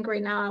things. I think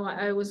right now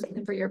I was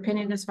looking for your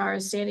opinion as far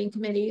as standing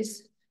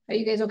committees. Are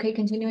you guys okay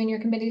continuing your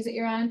committees that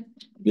you're on?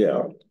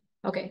 Yeah.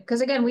 Okay,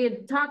 because again, we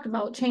had talked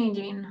about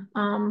changing,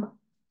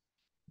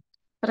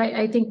 but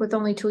I think with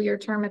only 2-year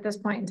term at this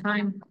point in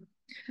time.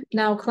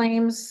 Now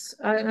claims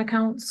and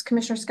accounts,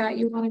 Commissioner Scott,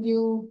 you want to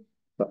do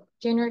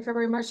January,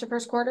 February, March, the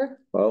first quarter?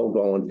 I'll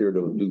volunteer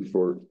to do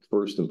for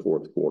first and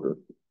fourth quarter.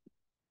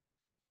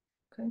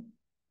 Okay.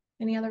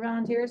 Any other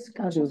volunteers?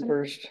 I'll do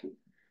first.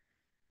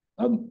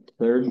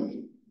 Third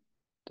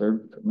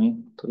for me,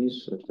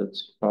 please, if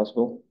that's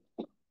possible.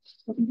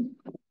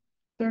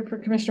 Third for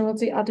Commissioner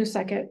Wiltie, I'll do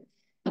second.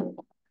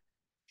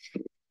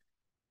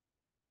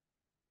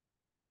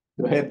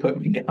 Go ahead, put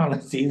me down,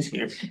 it's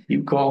easier.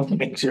 You call to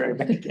make sure I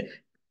make it.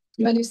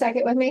 You want to do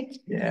second with me?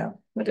 Yeah.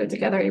 We'll do it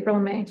together, April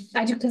and May.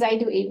 Because I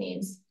do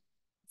evenings.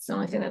 It's the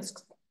only thing that's.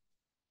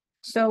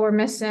 So we're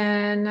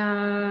missing,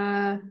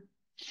 nope,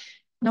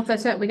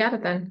 that's it. We got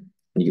it then.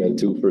 You got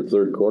 2 for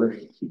third quarter?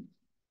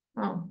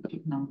 Oh,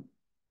 no.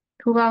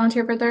 Who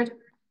volunteered for third?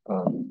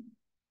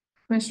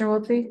 Commissioner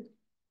Wiltie?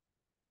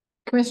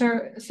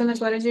 Commissioner Simmons,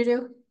 what did you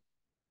do?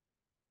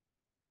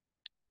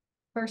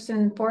 First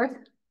and fourth?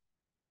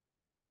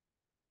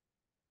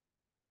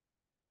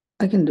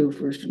 I can do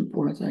first and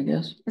fourth, I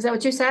guess. Is that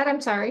what you said? I'm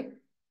sorry.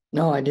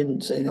 No, I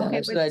didn't say that. Okay,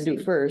 I said but- I'd do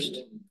first.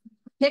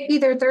 Pick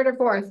either third or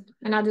fourth,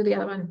 and I'll do the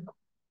other one.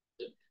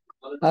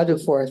 I'll do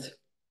fourth.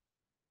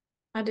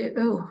 I'll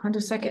do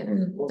second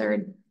and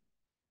third.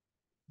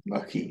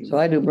 Lucky. So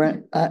I do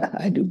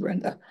I do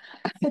Brenda.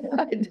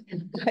 I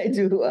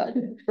do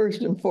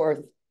first and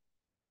fourth.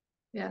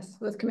 Yes,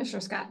 with Commissioner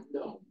Scott.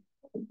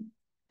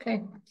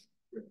 Okay.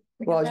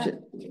 We got Well,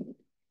 that.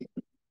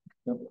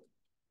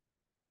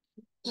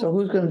 so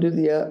who's gonna do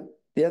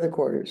the other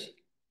quarters?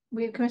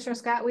 We have Commissioner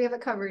Scott, we have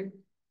it covered.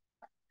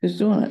 Who's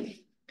doing it?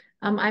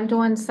 I'm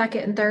doing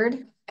second and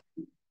third.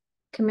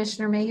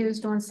 Commissioner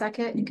Mayhew's doing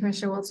second and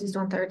Commissioner Wiltie's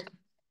doing third.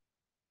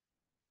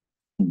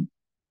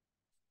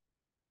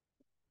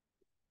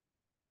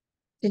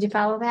 Did you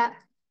follow that?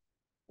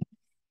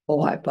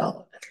 Oh, I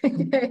follow.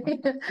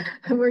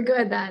 We're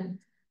good then.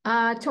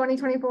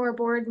 2024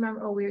 board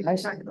member, we were I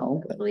talking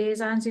know, about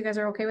liaisons. You guys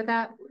are okay with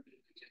that?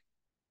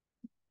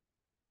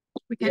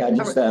 We Yeah, kind of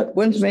just covered, that.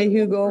 When's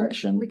Mayhew go?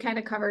 Correction. we kind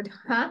of covered,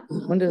 huh?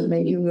 When does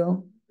Mayhew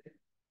go?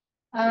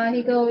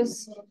 He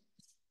goes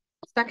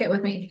second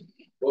with me.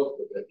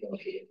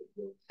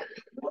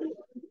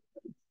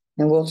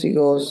 And Wiltie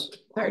goes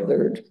Third.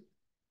 third.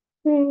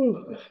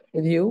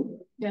 With you?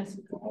 Yes.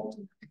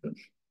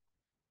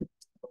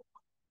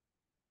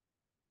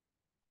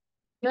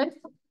 Good.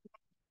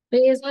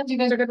 Liaisons, you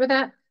guys are good with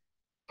that?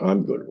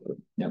 I'm good with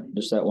it. Yeah,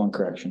 just that one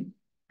correction.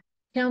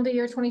 Calendar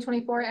year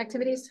 2024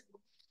 activities?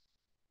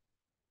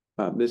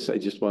 This, I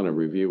just want to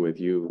review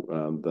with you,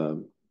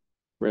 the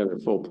rather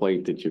full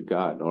plate that you've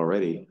got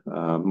already,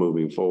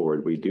 moving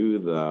forward. We do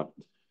the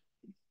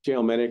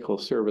jail medical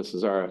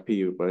services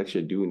RFP, what I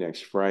should do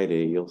next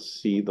Friday. You'll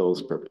see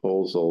those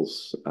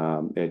proposals,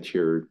 at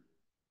your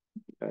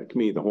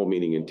committee, the whole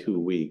meeting in 2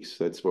 weeks.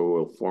 That's where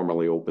we'll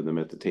formally open them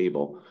at the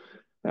table.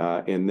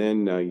 And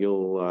then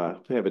you'll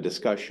have a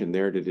discussion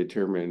there to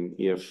determine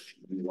if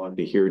you want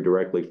to hear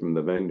directly from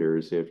the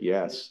vendors. If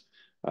yes,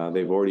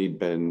 they've already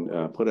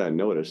been put on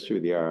notice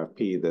through the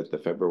RFP that the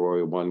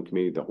February 1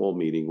 committee, the whole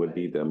meeting would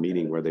be the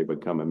meeting where they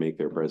would come and make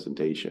their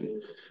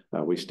presentation.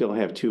 We still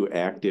have 2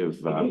 active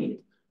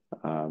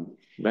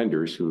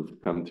vendors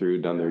who've come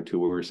through, done their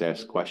tours,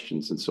 asked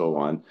questions and so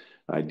on.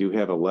 I do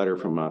have a letter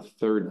from a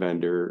third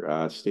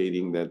vendor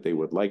stating that they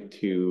would like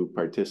to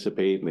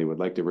participate and they would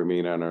like to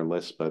remain on our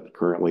list, but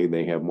currently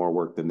they have more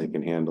work than they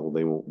can handle.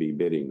 They won't be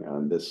bidding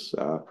on this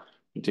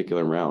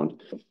particular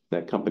round.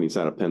 That company's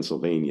out of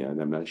Pennsylvania,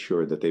 and I'm not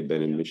sure that they've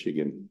been in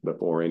Michigan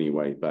before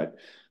anyway, but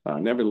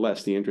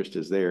nevertheless, the interest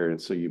is there.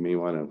 And so you may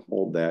want to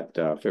hold that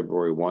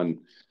February 1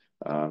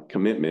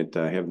 commitment,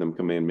 have them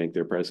come in, make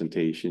their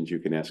presentations. You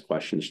can ask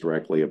questions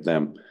directly of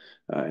them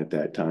at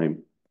that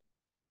time.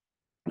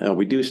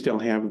 We do still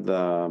have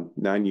the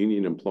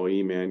non-union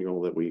employee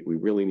manual that we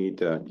really need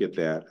to get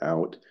that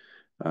out.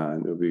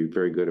 It would be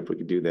very good if we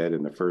could do that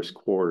in the first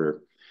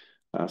quarter.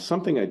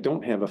 Something I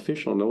don't have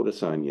official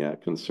notice on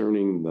yet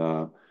concerning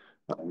the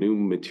new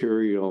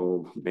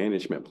material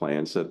management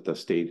plans that the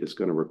state is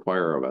going to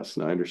require of us.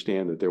 And I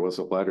understand that there was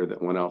a letter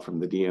that went out from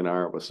the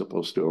DNR. It was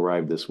supposed to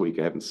arrive this week.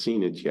 I haven't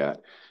seen it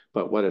yet.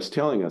 But what it's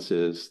telling us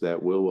is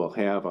that we will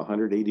have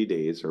 180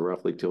 days, or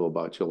roughly till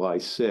about July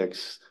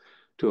 6th,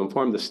 to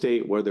inform the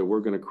state whether we're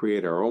going to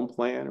create our own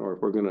plan or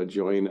if we're going to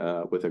join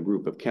with a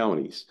group of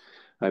counties.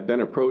 I've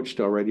been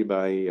approached already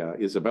by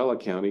Isabella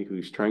County,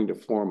 who's trying to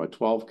form a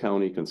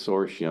 12-county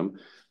consortium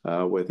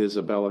with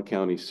Isabella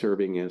County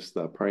serving as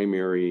the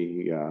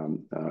primary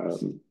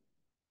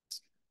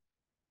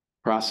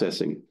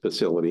processing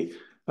facility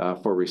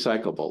for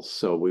recyclables.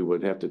 So we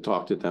would have to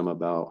talk to them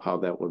about how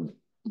that would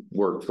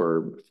work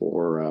for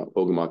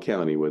Ogemaw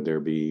County. Would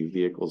there be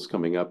vehicles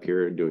coming up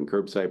here doing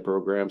curbside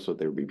programs? Would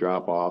there be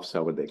drop-offs?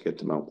 How would they get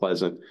to Mount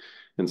Pleasant?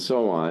 And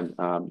so on.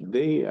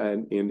 They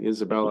in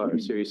Isabella are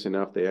serious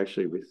enough. They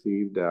actually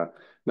received a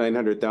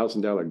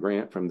 $900,000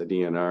 grant from the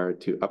DNR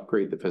to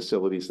upgrade the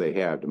facilities they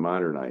have, to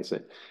modernize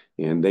it.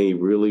 And they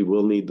really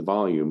will need the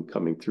volume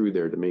coming through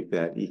there to make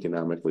that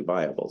economically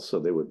viable. So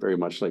they would very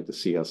much like to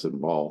see us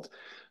involved.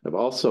 I've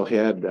also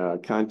had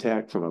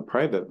contact from a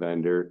private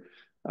vendor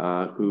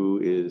who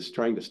is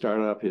trying to start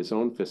up his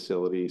own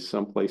facility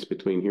someplace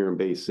between here and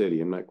Bay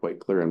City. I'm not quite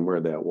clear on where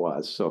that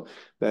was. So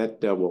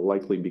that will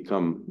likely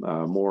become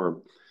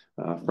more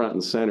front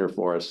and center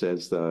for us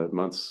as the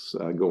months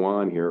go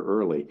on here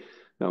early.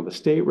 Now, the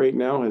state right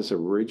now has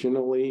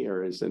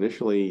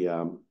initially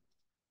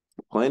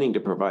planning to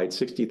provide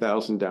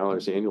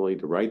 $60,000 annually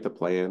to write the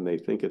plan. They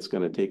think it's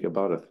going to take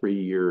about a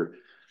 3-year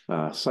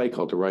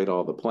cycle to write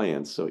all the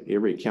plans. So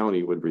every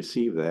county would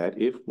receive that.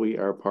 If we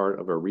are part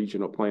of a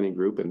regional planning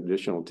group, an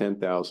additional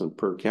 $10,000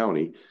 per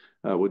county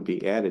would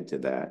be added to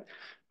that.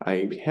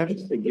 I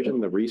haven't been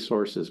given the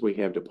resources we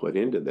have to put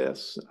into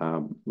this.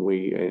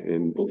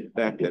 In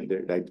fact,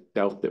 I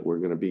doubt that we're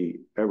going to be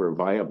ever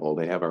viable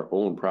to have our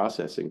own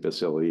processing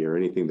facility or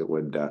anything that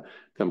would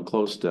come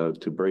close to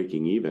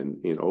breaking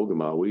even in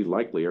Ogemaw. We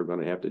likely are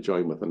going to have to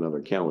join with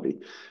another county.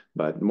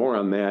 But more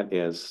on that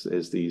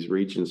as these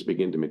regions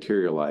begin to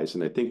materialize.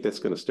 And I think that's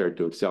going to start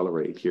to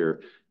accelerate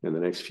here in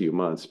the next few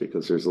months,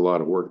 because there's a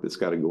lot of work that's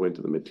got to go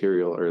into the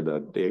material or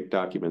the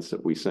documents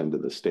that we send to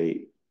the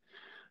state.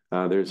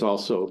 There's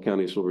also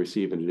counties will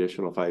receive an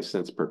additional 5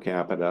 cents per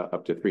capita,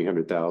 up to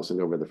 $300,000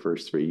 over the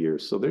first 3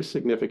 years. So there's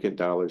significant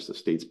dollars the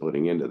state's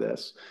putting into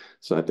this.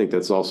 So I think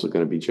that's also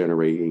going to be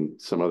generating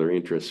some other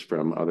interest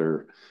from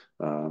other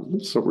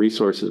some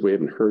resources we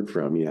haven't heard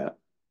from yet.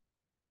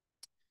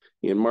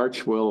 In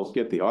March, we'll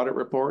get the audit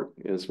report,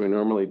 as we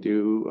normally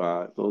do.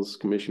 Those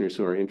commissioners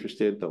who are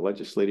interested, the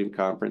legislative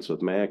conference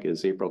with MAC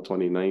is April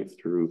 29th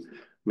through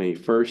May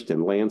 1st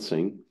in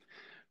Lansing.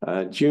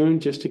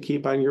 June, just to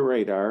keep on your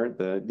radar,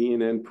 the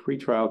DNN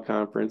pretrial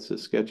conference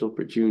is scheduled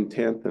for June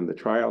 10th, and the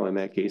trial in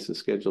that case is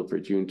scheduled for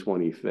June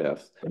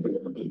 25th.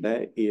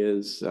 That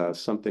is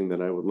something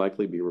that I would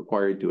likely be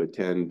required to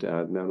attend,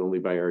 not only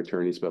by our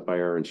attorneys, but by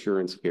our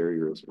insurance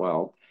carrier as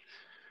well.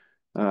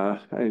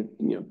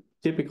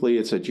 Typically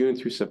it's a June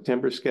through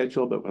September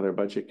schedule, but with our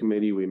budget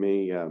committee, we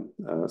may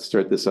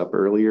start this up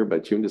earlier,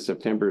 but June to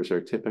September is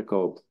our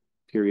typical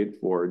period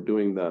for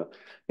doing the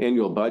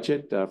annual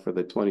budget for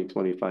the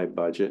 2025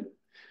 budget.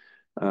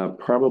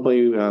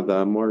 Probably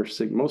the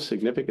most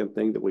significant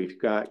thing that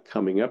we've got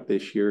coming up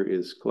this year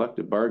is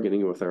collective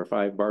bargaining with our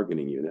 5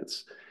 bargaining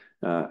units.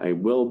 I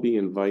will be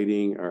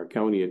inviting our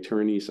county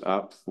attorneys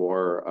up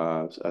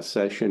for a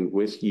session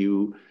with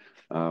you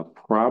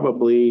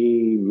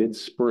probably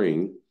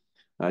mid-spring,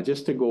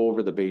 just to go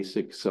over the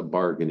basics of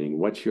bargaining,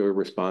 what your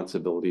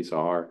responsibilities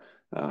are,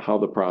 how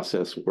the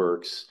process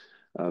works.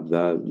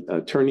 The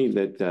attorney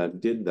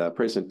that did the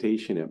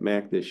presentation at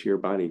MAC this year,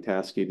 Bonnie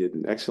Taskey, did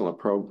an excellent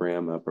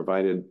program,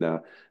 provided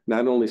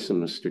not only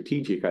some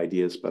strategic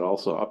ideas, but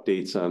also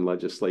updates on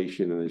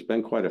legislation. And there's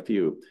been quite a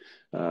few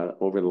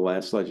over the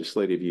last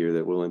legislative year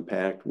that will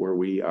impact where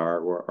we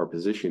are, where our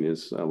position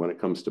is when it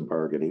comes to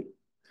bargaining.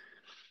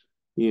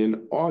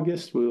 In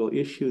August, we will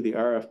issue the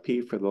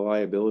RFP for the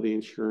liability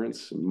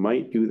insurance.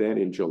 Might do that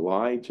in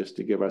July just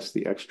to give us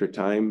the extra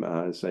time.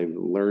 As I've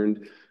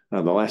learned,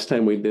 the last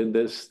time we did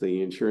this,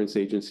 the insurance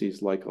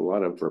agencies like a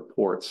lot of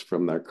reports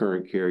from their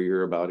current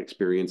carrier about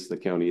experience the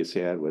county has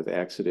had with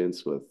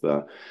accidents, with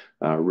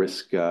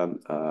risk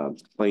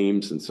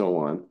claims, and so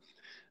on.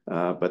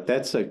 But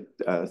that's an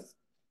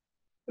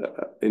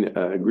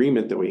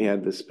agreement that we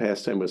had this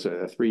past time was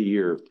a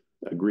 3-year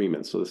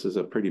agreement. So this is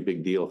a pretty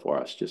big deal for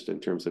us, just in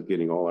terms of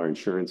getting all our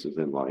insurances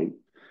in line.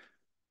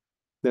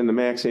 Then the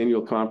MAX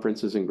annual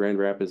conference is in Grand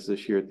Rapids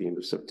this year at the end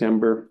of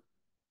September.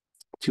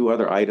 2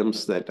 other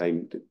items that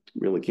I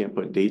really can't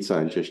put dates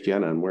on just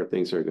yet on where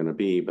things are going to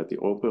be, but the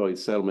Opioid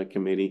Settlement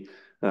Committee,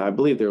 I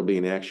believe there will be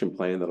an action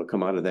plan that will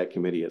come out of that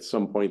committee at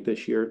some point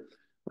this year.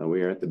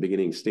 We are at the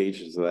beginning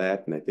stages of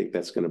that, and I think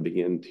that's going to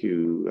begin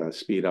to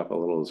speed up a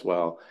little as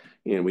well.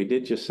 And we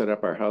did just set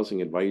up our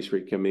Housing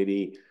Advisory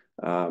Committee.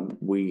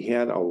 We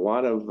had a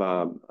lot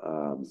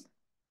of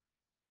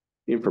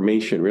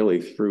information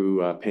really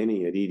through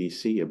Penny at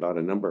EDC about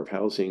a number of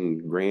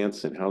housing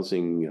grants and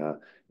housing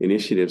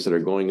initiatives that are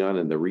going on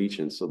in the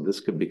region. So this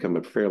could become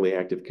a fairly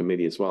active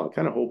committee as well. I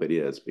kind of hope it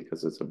is,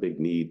 because it's a big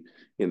need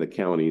in the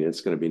county, and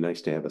it's going to be nice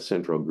to have a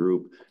central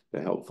group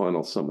to help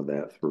funnel some of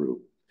that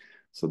through.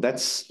 So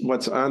that's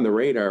what's on the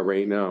radar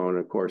right now. And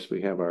of course,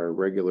 we have our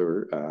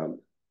regular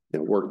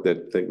work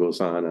that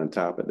goes on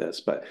top of this,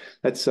 but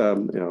that's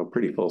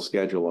pretty full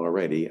schedule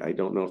already. I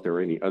don't know if there are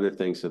any other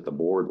things that the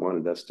board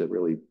wanted us to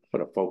really put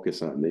a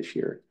focus on this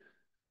year.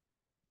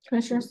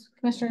 Commissioner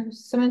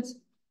Simmons?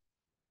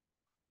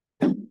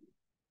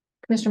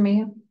 Commissioner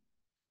Mayhew?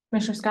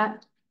 Commissioner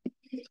Scott?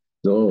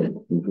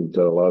 No, we've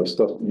got a lot of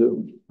stuff to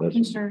do. That's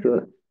Commissioner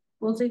sure.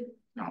 Wiltie?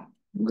 No,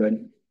 I'm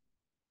good.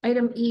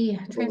 Item E,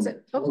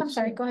 transit. Oh, I'm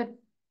sorry, go ahead.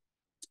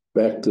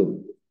 Back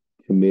to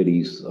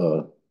committees,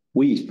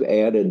 we've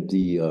added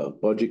the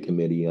budget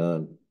committee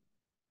on.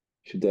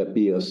 Should that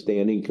be a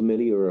standing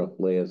committee or a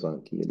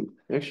liaison committee?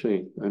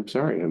 Actually, I'm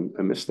sorry,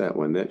 I missed that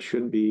one. That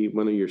should be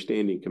one of your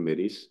standing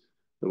committees.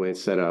 The way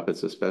it's set up,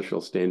 it's a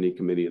special standing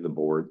committee of the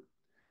board.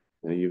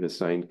 You've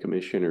assigned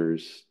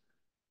commissioners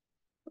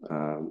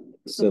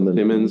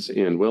Simmons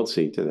and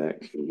Wiltsey to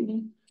that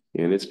committee.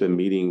 And it's been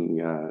meeting,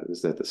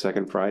 is that the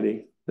second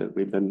Friday that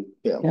we've been?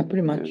 Yeah,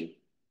 pretty much.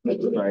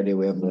 Next Friday,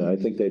 we have. Yeah, I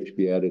think that should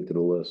be added to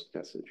the list.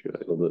 Yes, it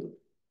should. So that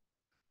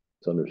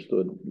it's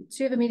understood.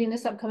 So you have a meeting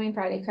this upcoming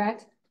Friday,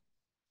 correct?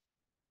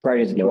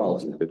 Friday's the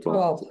 12th. The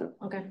 12th,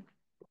 yeah. Okay.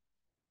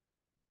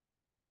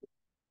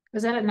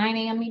 Is that at 9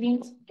 a.m.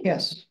 meetings?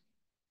 Yes.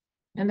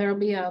 And there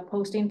will be a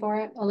posting for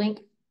it, a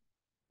link?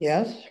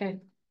 Yes, Okay.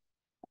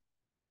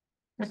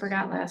 I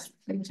forgot last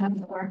time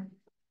before.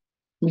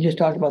 we just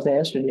talked about that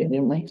yesterday,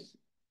 didn't we?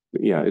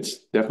 Yeah, it's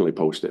definitely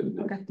posted.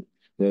 Okay.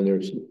 Then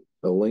there's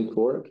a link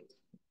for it.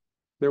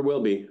 There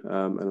will be. I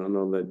don't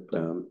know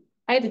that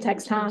I had to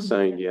text Tom.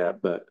 signed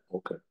yet, but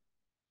Okay.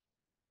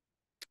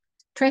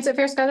 Transit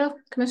fare schedule,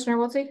 Commissioner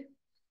Wiltie?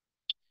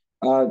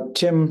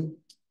 Tim,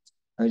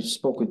 I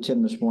spoke with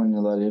Tim this morning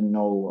to let him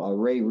know,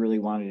 Ray really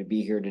wanted to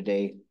be here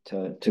today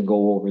to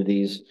go over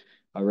these.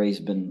 Ray's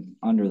been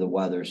under the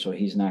weather, so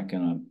he's not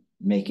gonna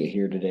make it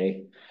here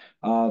today.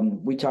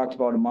 We talked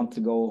about a month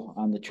ago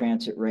on the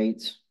transit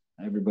rates.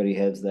 Everybody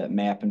has that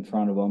map in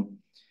front of them.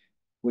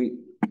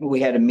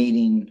 We had a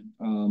meeting,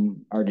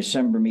 our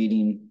December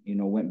meeting,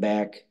 went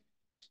back,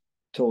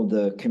 told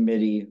the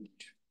committee,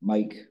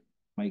 Mike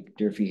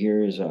Durfee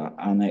here is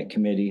on that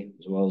committee,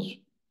 as well as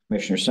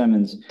Commissioner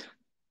Simmons,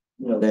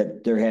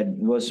 that there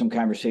was some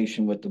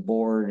conversation with the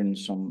board and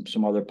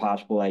some other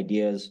possible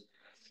ideas.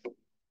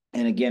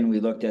 And again, we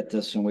looked at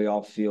this and we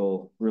all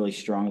feel really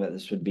strong that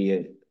this would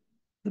be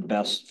the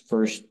best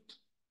first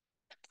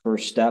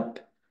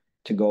step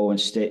to go and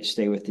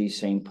stay with these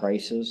same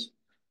prices.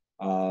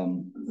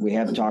 We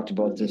have talked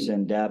about this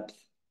in depth.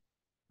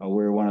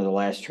 We're one of the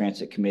last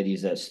transit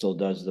committees that still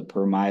does the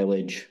per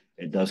mileage.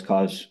 It does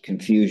cause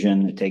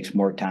confusion. It takes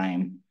more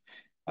time.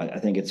 I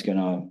think it's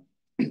gonna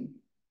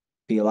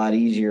be a lot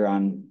easier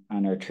on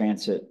our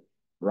transit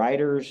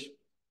riders,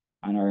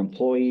 on our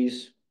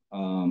employees.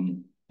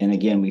 And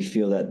again, we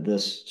feel that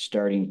this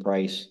starting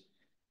price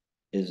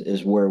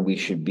is where we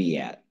should be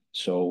at.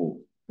 So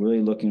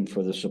really looking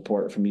for the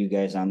support from you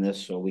guys on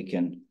this so we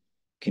can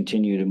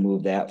continue to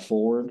move that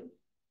forward.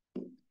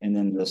 And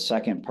then the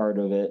second part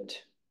of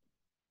it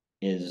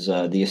is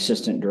the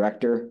assistant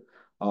director.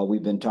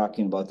 We've been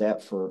talking about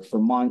that for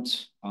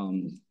months.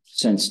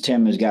 Since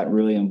Tim has got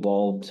really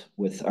involved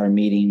with our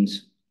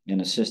meetings and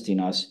assisting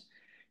us,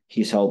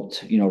 he's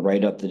helped,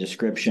 write up the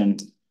description.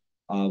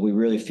 We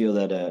really feel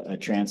that a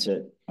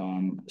transit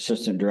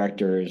assistant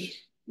director is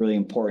really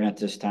important at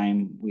this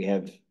time. We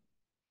have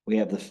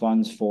the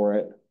funds for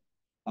it,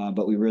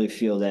 but we really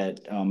feel that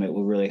it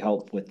will really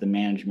help with the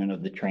management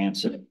of the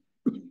transit.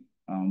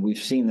 We've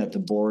seen that the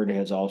board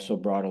has also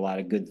brought a lot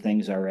of good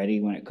things already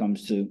when it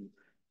comes to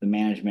the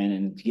management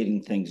and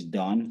getting things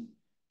done,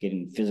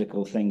 getting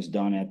physical things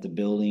done at the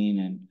building.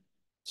 And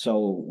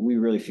so we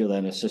really feel that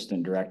an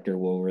assistant director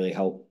will really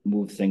help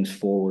move things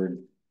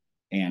forward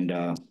and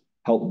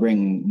help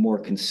bring more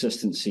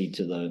consistency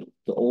to the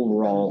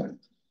overall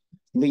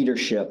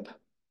leadership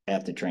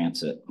at the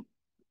transit.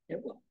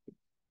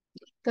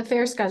 The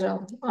fare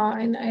schedule.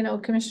 And I know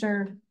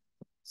Commissioner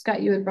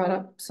Scott, you had brought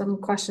up some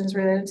questions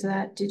related to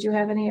that. Did you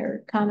have any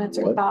comments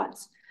or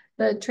thoughts?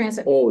 The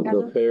transit. Oh,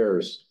 the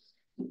fares.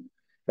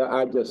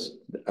 I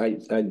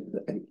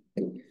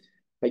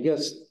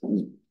guess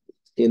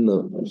in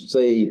the,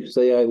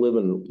 say I live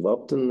in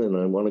Lupton and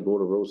I want to go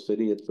to Rose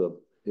City,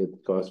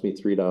 it costs me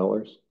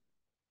 $3.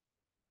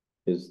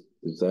 Is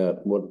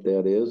that what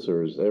that is,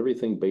 or is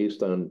everything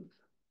based on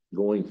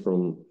going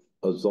from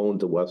a zone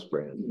to West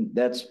Branch?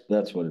 That's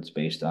what it's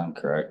based on,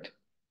 correct?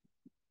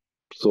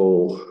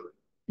 So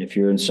if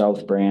you're in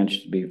South Branch,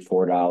 it'd be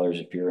 $4.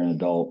 If you're an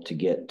adult to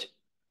get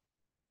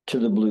to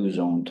the blue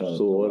zone to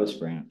So what West if,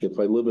 Branch. if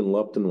I live in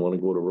Lupton and wanna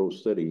go to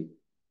Rose City,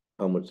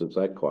 how much does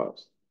that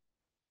cost?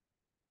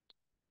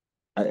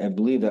 I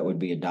believe that would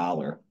be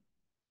 $1.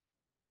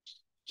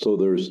 So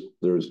there's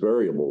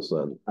variables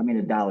then. I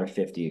mean,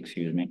 $1.50,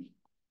 excuse me.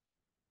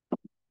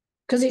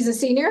 Cause he's a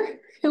senior,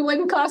 it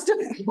wouldn't cost him.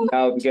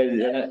 No, because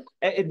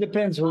it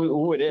depends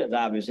who it is,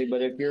 obviously,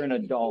 but if you're an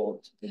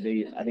adult, I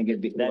think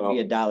that'd be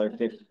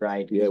 $1.50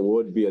 ride. Yeah, it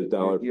would be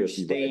 $1.50. You're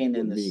staying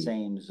in the me.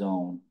 same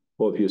zone.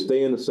 Well, if you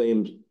stay in the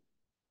same,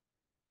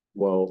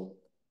 well.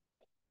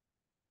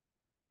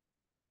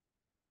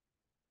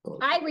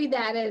 I read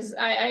that as,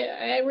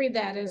 I read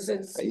that as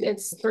it's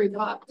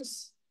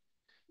 $3.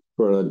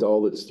 For an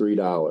adult, it's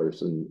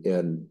 $3,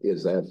 and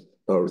is that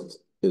a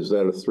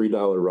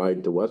 $3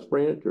 ride to West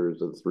Branch, or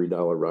is it a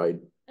 $3 ride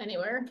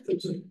Anywhere.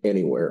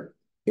 anywhere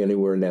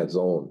in that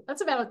zone?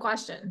 That's a valid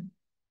question.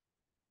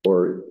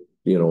 Or,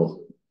 you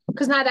know,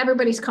 Cause not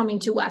everybody's coming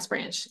to West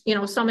Branch. You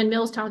know, some in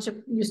Mills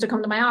Township used to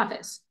come to my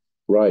office.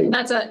 right,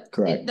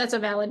 Correct. That's a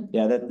valid.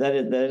 Yeah,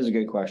 that is a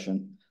good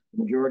question.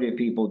 Majority of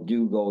people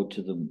do go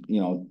to the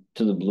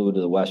blue,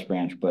 to the West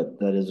Branch, but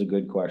that is a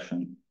good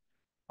question.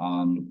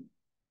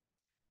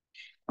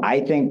 I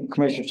think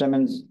Commissioner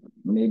Simmons,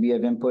 maybe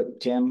have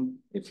input, Tim,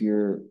 if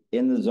you're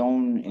in the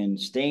zone and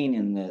staying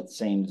in that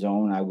same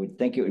zone, I would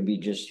think it would be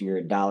just your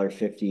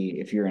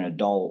 $1.50 if you're an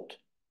adult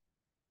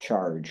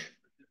charge.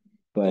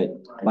 But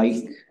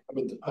Mike,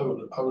 I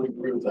would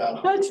agree with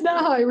that. That's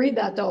not how I read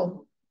that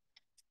though.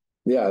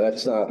 yeah,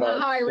 that's not.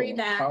 Not how I read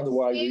that. How do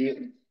I read it?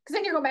 Cause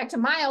then you're going back to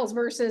miles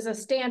versus a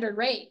standard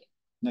rate.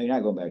 no, you're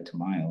not going back to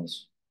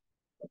miles.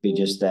 It'd be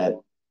just that,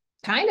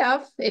 Kind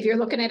of, if you're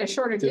looking at a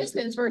shorter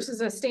distance versus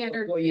a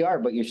standard. well, you are,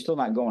 but you're still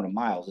not going to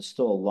miles. It's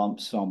still a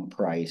lump sum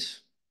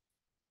price.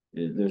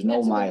 There's no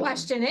That's what the mileage.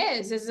 question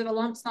is it a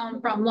lump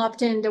sum from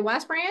Lupton to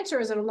West Branch,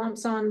 or is it a lump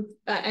sum?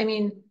 I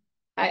mean,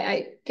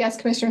 I guess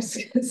Commissioner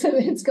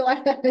Simmons, go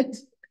ahead.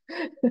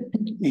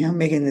 Yeah, I'm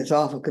making this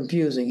awful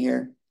confusing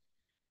here.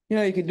 You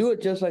know, you can do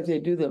it just like they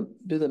do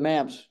the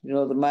maps, you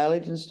know, the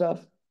mileage and stuff.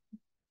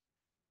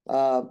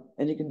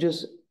 And you can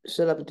just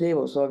set up a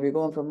table. So if you're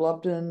going from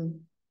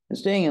Lupton and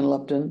staying in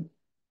Lupton,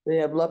 they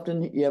have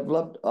Lupton, you have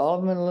all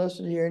of them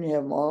listed here, and you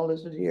have them all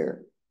listed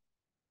here.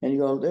 And you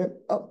go there,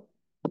 oh.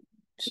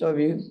 So if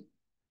you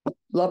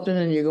Lupton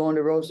and you're going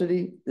to Rose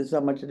City, this is how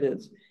much it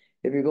is.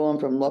 If you're going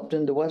from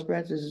Lupton to West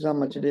Branch, this is how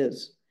much it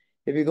is.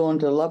 If you're going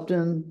to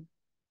Lupton,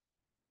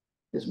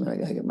 this minute, I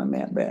gotta get my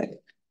map back.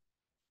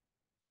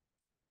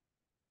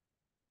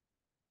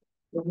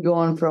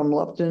 Going from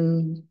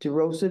Lupton to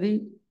Rose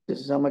City, this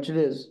is how much it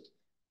is.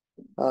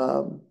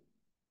 And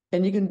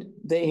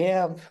they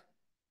have,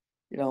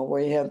 you know,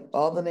 where you have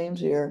all the names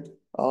here,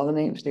 all the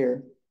names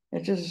here.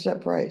 It's just a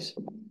set price.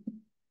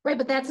 Right,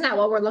 but that's not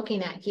what we're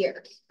looking at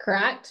here,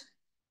 correct?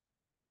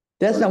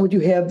 That's not what you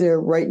have there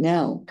right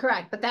now,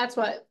 Correct, but that's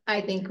what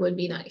I think would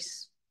be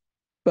nice.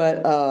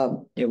 but,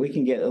 Yeah, we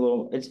can get a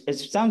little, it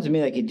sounds to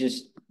me like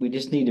we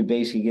just need to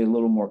basically get a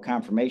little more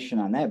confirmation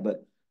on that,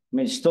 but I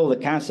mean, still the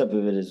concept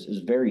of it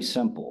is very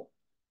simple.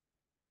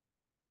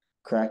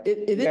 Correct?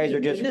 It You guys is- are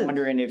just it is.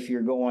 wondering if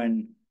you're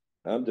going,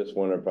 I'm just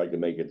wondering if I can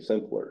make it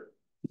simpler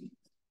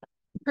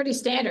Pretty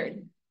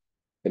standard.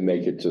 and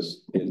make it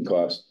just, it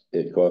costs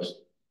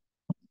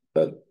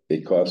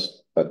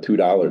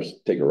 $2 to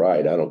take a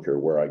ride. I don't care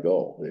where I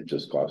go. It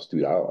just costs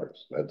 $2.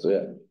 That's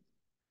it.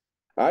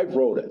 I've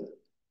rode it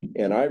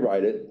and I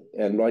ride it.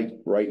 And like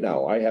right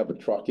now, I have a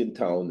truck in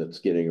town that's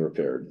getting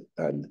repaired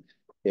and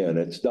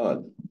it's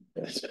done.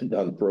 It's been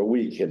done for a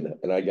week and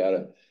I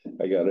gotta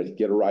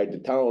get a ride to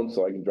town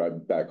so I can drive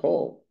it back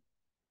home.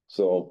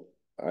 So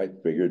I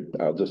figured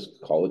I'll just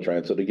call the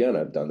transit again.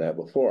 I've done that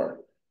before.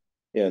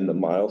 And the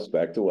miles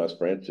back to West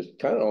Branch is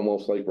kind of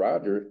almost like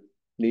Roger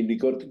need to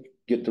go to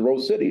get to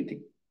Rose City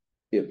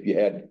if you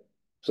had,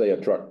 say, a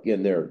truck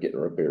in there getting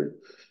repaired.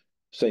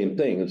 Same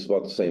thing, it's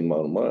about the same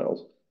amount of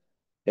miles.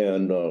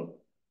 And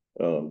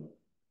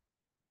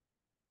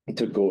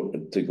to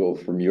go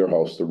from your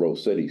house to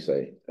Rose City,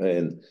 say,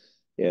 and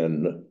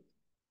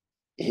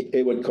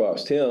it would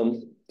cost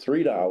him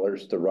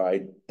 $3 to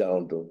ride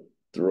down to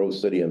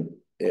Rose City and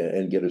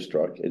get his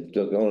truck. It's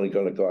just only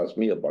gonna cost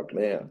me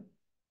 $1.50.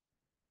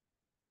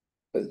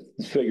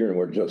 Figuring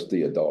we're just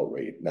the adult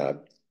rate, not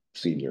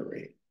senior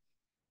rate.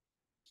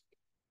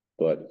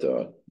 But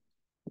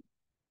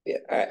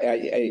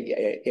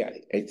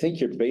I think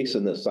you're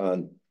basing this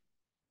on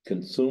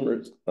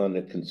consumers,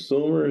 the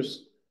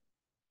consumers,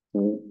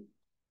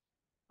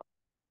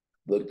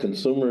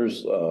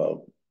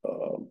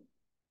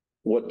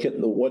 what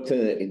can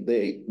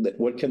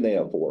they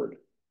afford?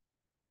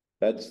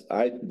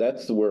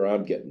 That's where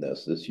I'm getting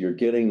this. You're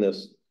getting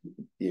this,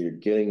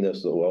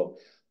 well,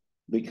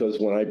 because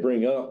when I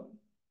bring up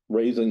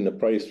raising the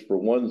price for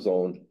one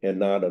zone and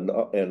not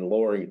and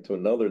lowering it to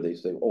another, they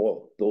say,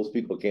 oh, those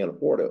people can't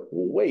afford it.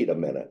 Well, wait a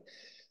minute.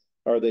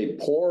 Are they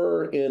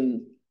poorer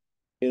in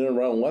and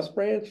around West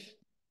Branch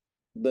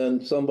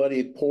than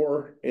somebody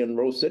poor in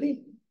Rose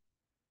City?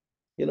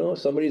 You know, if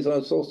somebody's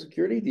on Social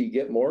Security, do you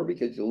get more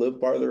because you live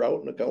farther out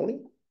in the county?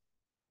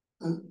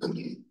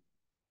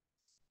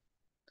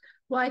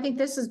 Well, I think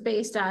this is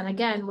based on,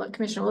 again, what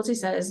Commissioner Wiltie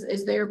said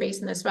is they're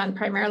basing this on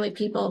primarily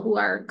people who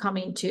are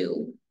coming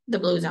to the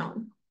blue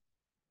zone.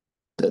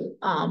 The-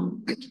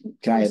 Um,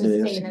 Can I add to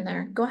versus this? staying in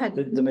there. Go ahead.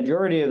 The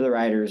majority of the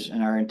riders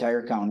in our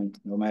entire county,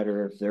 no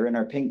matter if they're in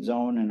our pink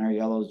zone and our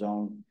yellow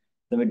zone,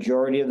 the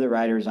majority of the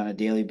riders on a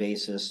daily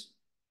basis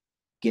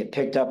get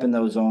picked up in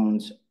those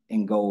zones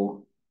and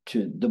go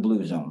to the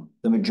blue zone,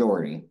 the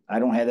majority. I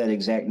don't have that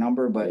exact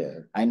number, but Yeah.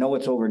 I know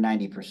it's over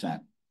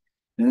 90%.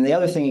 And then the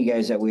other thing, you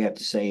guys, that we have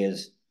to say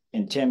is,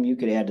 and Tim, you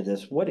could add to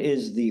this, what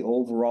is the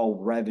overall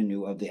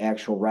revenue of the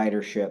actual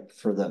ridership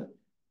for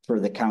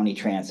the county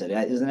transit?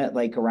 Isn't it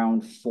like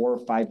around 4 or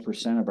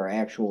 5% of our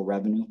actual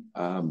revenue?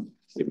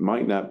 It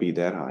might not be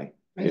that high.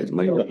 It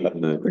might be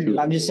in the.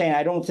 I'm just saying,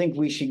 I don't think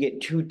we should get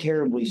too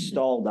terribly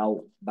stalled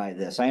out by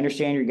this. I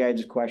understand your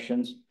guys'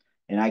 questions,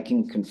 and I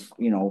can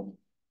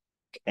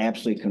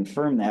absolutely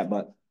confirm that,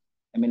 but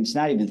I mean, it's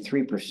not even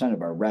 3%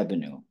 of our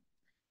revenue.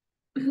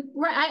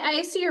 Right,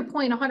 I see your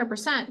point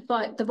 100%,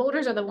 but the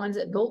voters are the ones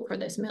that vote for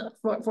this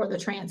for the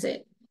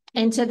transit.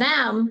 And to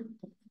them,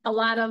 a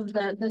lot of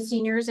the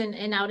seniors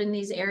and out in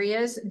these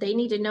areas, they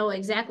need to know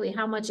exactly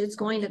how much it's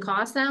going to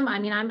cost them. I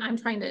mean, I'm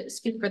trying to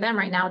speak for them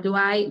right now. Do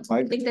I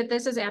think that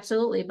this is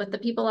absolutely, but the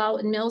people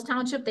out in Mills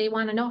Township, they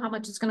want to know how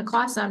much it's going to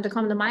cost them to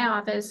come to my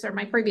office or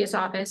my previous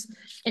office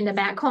and to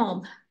back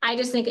home. I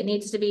just think it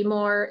needs to be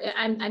more,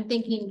 I'm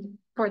thinking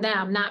for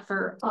them, not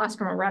for us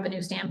from a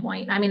revenue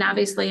standpoint. I mean,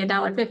 obviously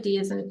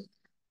 $1.50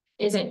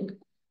 isn't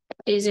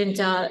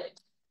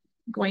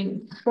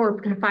going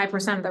 4 to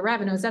 5% of the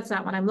revenues. That's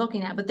not what I'm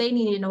looking at, but they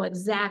need to know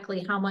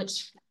exactly how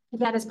much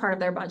that is part of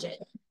their budget.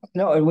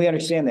 No, and we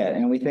understand that.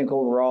 And we think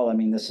overall, I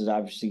mean, this is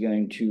obviously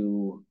going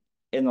to,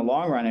 in the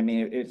long run, I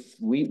mean, if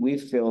we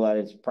feel that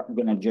it's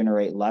going to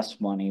generate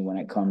less money when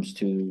it comes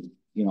to,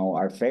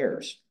 our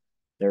fares.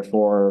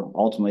 Therefore,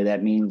 ultimately,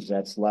 that means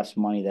that's less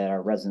money that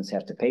our residents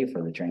have to pay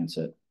for the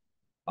transit.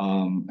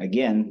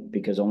 Again,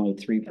 because only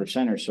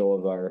 3% or so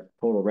of our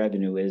total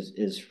revenue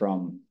is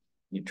from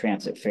your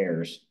transit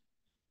fares.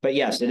 But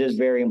yes, it is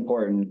very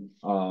important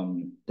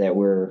that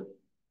we're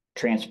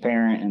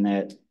transparent and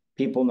that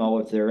people know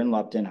if they're in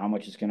Lupton, how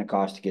much it's going to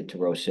cost to get to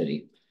Rose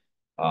City.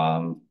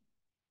 And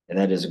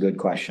that is a good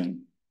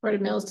question. Or to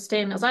Mills to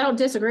stay in Mills. I don't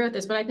disagree with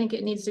this, but I think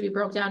it needs to be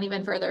broke down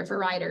even further for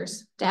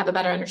riders to have a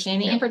better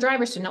understanding and for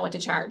drivers to know what to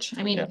charge.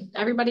 I mean,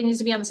 everybody needs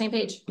to be on the same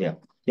page.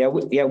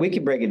 We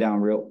could break it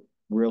down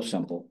real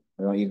simple.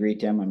 Don't you agree,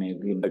 Tim? I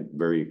mean,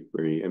 Very,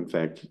 very, in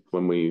fact,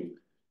 when we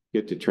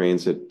get to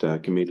transit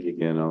committee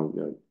again,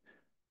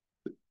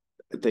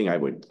 the thing I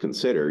would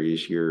consider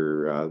is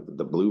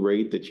the blue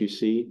rate that you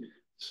see.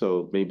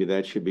 So maybe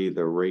that should be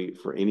the rate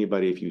for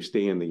anybody if you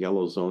stay in the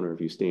yellow zone or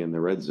if you stay in the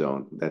red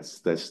zone.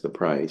 That's the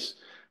price.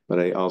 But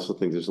I also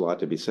think there's a lot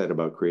to be said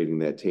about creating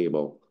that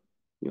table.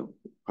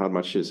 How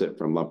much is it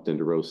from Lupton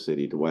to Rose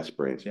City to West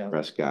Branch,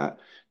 Prescott?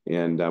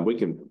 And we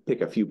can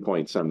pick a few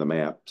points on the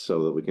map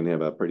so that we can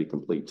have a pretty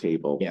complete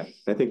table. Yeah.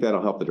 I think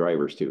that'll help the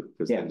drivers too,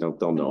 because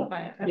they'll know.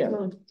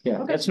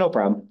 Yeah, that's no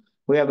problem.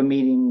 We have a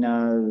meeting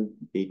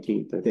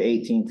 18th. the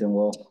 18th,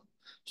 and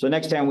so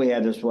next time we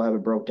have this, we'll have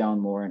it broke down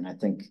more, and I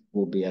think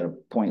we'll be at a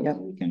point where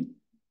we can.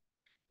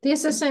 The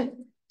assistant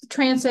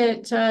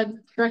transit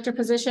director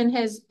position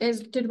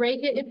did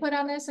Ray get input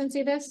on this and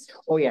see this?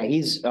 Oh, yeah,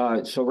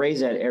 so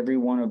Ray's at every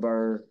one of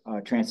our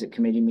transit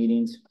committee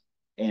meetings,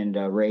 and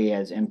Ray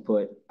has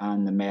input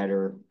on the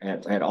matter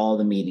at all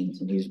the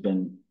meetings, and he's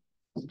been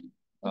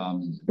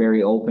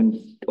very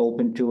open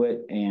to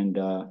it, and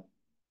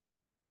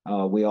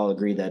we all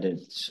agree that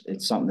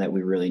it's something that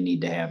we really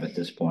need to have at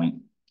this point.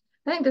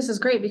 I think this is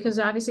great because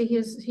obviously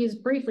he's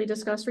briefly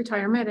discussed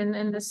retirement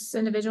and this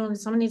individual and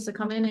someone needs to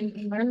come in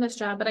and learn this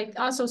job. But I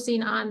also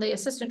seen on the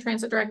assistant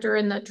transit director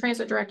and the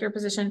transit director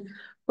position,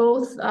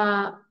 both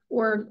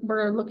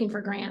were looking for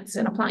grants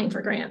and applying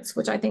for grants,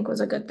 which I think was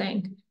a good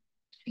thing.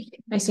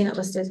 I seen it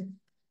listed.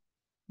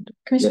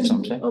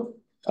 Commissioner.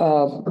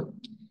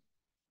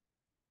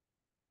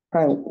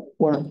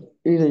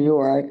 Either you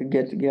or I could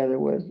get together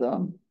with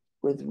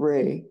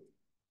Ray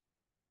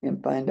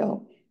and find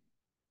out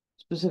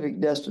specific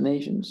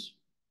destinations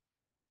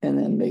and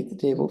then make the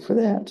table for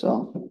that.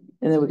 So,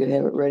 and then we could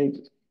have it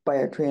ready by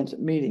our transit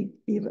meeting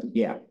even.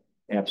 Yeah,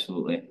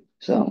 absolutely.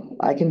 So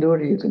I can do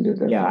it or you can do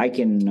it. Yeah, I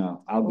can,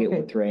 I'll get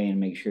with Ray and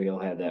make sure he'll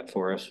have that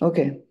for us.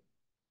 Okay.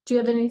 Do you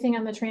have anything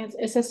on the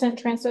assistant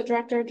transit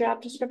director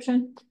job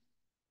description?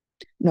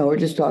 No, we're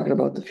just talking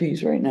about the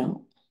fees right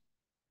now.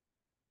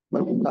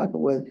 What I'm talking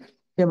with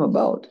him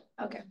about.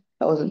 Okay.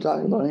 I wasn't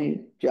talking about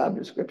any job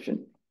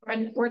description.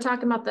 And we're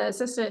talking about the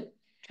assistant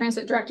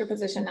transit director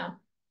position now.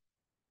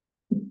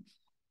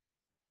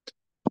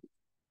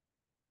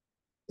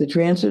 The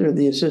transit or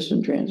the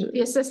assistant transit? The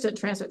assistant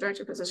transit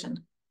director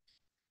position.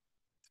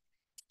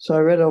 So I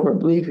read over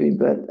briefly,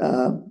 but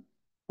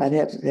I'd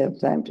have to have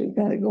time to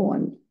kind of go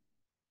on,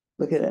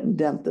 look at it in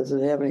depth. Does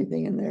it have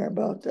anything in there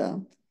about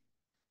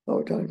what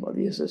we're talking about,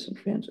 the assistant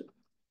transit?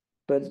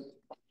 But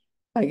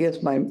I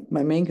guess my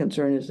main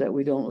concern is that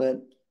we don't let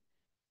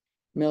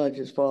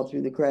millages fall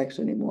through the cracks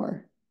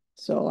anymore.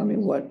 So I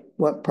mean,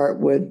 what part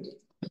would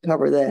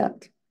cover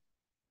that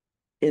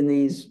in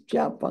these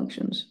job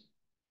functions.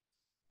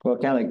 Well,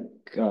 kind of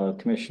like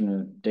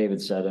Commissioner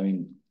David said, I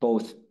mean,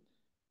 both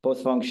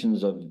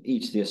functions of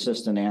each, the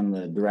assistant and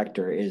the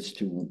director, is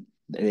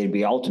they'd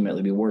be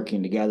ultimately be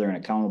working together and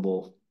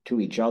accountable to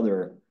each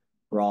other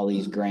for all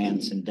these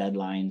grants and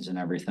deadlines and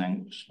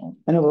everything, so.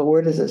 I know, but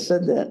where does it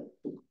said that?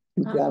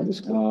 In job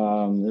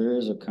description? There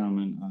is a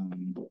comment,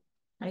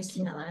 I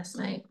seen it last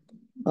night.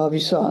 Oh, if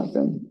you saw it,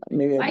 then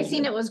maybe. I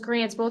seen it was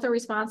grants. Both are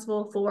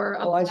responsible for.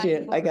 Oh, I see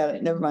it. I got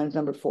it. Never mind. It's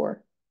number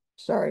 4.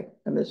 Sorry,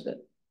 I missed it.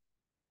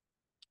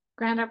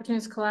 Grant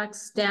opportunities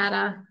collects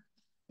data.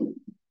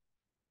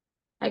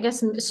 I guess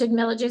should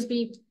millages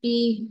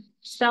be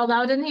spelled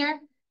out in here? No,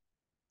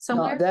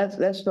 Somewhere?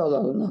 that's spelled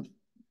out enough.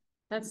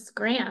 That's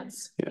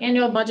grants, Yeah.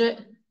 annual budget.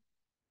 Yeah,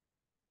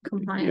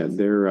 Compliance.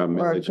 their Or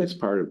millage could- is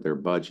part of their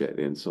budget,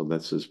 and so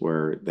this is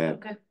where that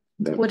Okay,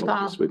 that Would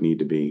focus fall. would need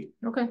to be.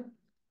 okay.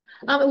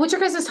 What's your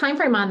guys' time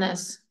frame on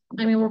this?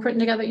 I mean, you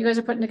guys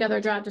are putting together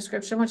a job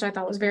description, which I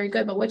thought was very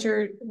good, but what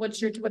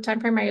time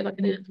frame are you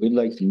looking at? we'd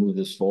like to move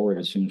this forward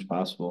as soon as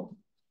possible.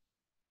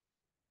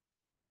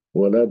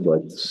 What I'd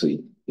like to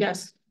see,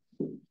 Yes,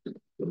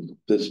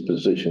 this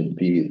position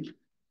be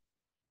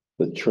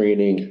the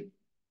training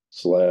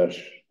 /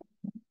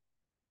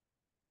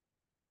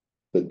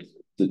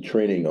 the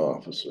training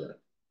officer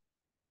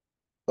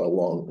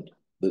along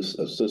this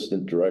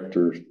assistant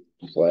director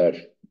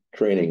 /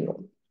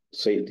 training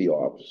safety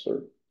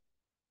officer.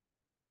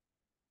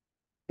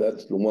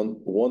 That's the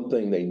one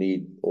thing they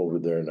need over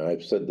there, and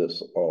I've said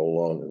this all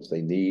along, is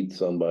they need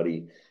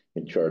somebody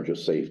in charge of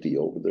safety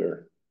over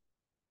there.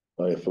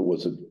 If it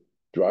was a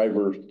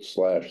driver /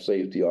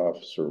 safety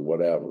officer,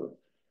 whatever.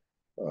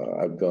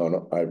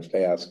 I've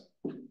asked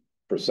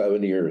for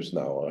 7 years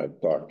now. I've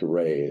talked to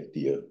Ray, do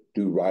you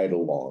do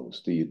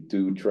ride-alongs? Do you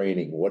do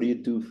training? What do you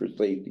do for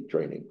safety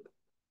training?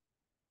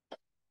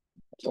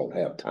 Don't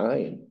have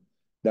time.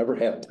 Never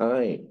have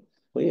time.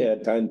 We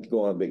had time to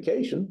go on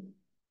vacation.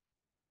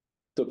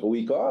 Took a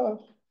week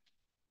off.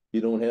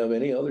 You don't have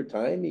any other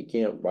time. You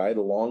can't ride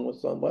along with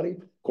somebody.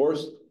 Of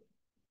course,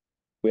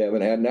 we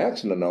haven't had an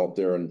accident out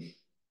there in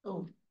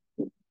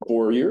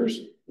 4 years,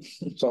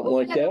 something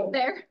like that.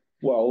 there.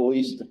 Well,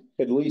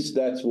 at least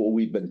that's what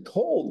we've been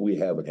told. We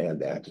haven't had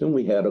the accident.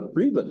 We had a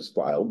grievance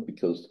filed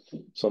because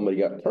somebody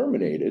got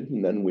terminated,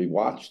 and then we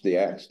watched the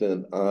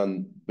accident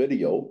on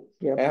video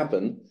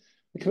happen.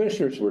 The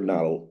commissioners were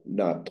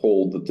not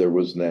told that there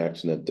was an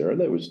accident there.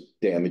 There was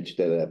damage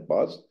to that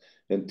bus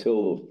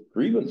until the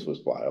grievance was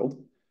filed.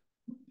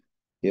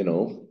 You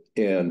know,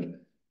 and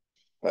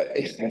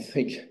I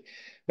think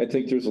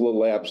there's a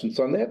little absence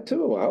on that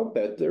too. I'll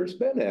bet there's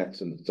been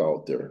accidents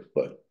out there,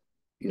 but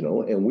you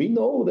know, and we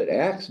know that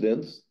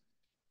accidents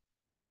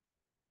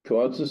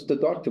causes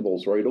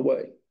deductibles right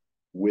away,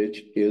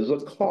 which is a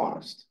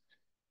cost,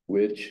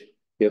 which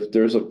if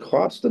there's a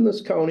cost in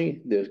this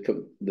county,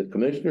 the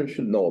commissioner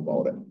should know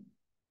about it.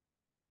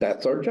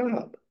 That's our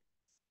job.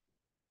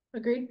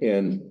 Agreed.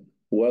 And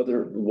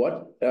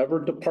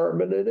whatever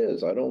department it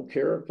is, I don't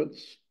care if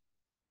it's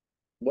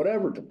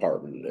whatever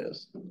department it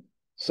is.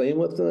 Same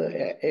with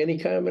any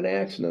kind of an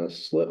accident, a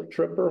slip,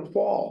 trip, or a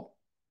fall,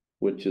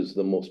 which is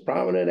the most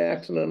prominent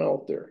accident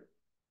out there.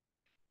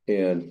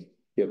 And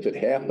if it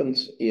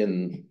happens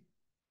in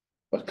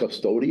a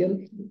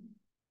custodian,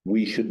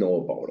 we should know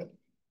about it.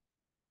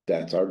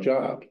 That's our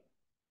job.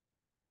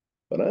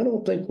 But I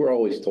don't think we're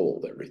always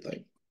told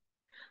everything.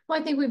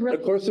 Well, I think we've Of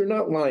really, course, they're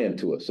not lying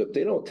to us. If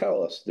they don't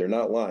tell us, they're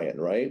not lying,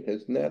 right?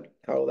 Isn't that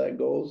how that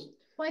goes?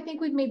 well, I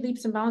think we've made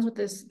leaps and bounds with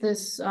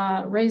this,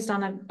 Ray's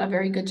done a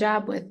very good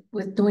job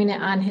with doing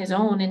it on his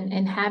own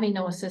and having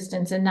no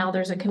assistance. And now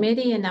there's a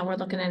committee, and now we're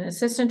looking at an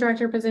assistant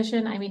director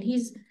position. I mean,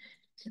 he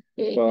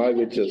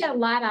got a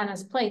lot on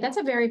his plate. That's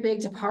a very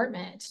big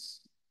department.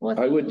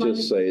 I would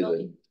just say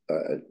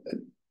that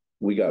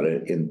we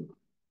gotta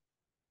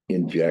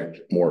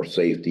inject more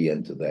safety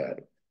into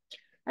that.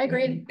 I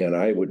agree.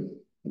 And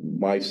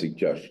my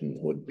suggestion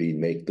would be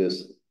make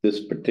this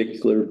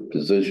particular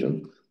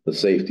position the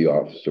safety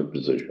officer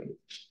position.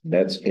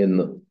 That's in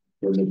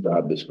the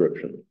job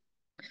description.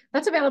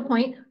 That's a valid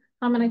point.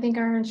 And I think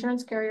our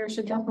insurance carrier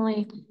should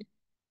definitely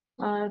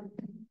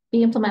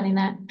be implementing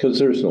that. Because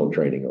there's no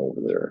training over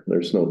there.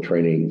 There's no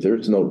training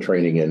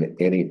in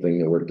anything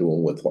that we're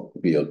doing with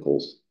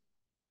vehicles.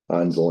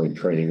 Ongoing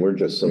training. We're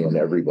just saying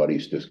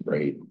everybody's just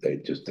great. They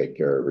just take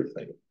care of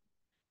everything.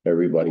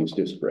 Everybody's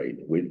just great.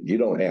 You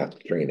don't have to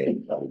train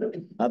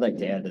anybody. I'd like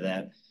to add to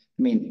that.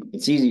 I mean,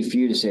 it's easy for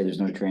you to say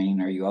there's no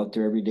training. Are you out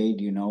there every day?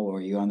 Do you know, or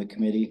are you on the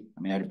committee?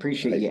 I mean, I'd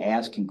appreciate you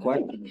asking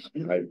questions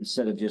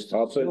instead of just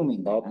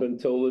assuming. Up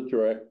until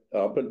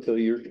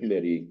your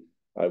committee,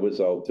 I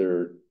was out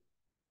there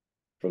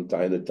from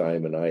time to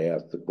time, and I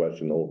asked the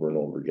question over and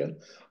over again.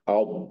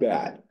 I'll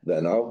bet,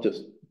 then I'll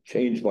just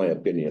change my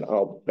opinion.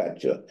 I'll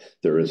bet you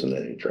there isn't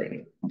any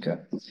training. Okay.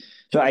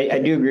 So I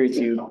do agree with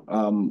you.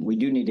 We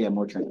do need to have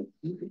more training.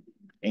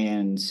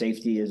 And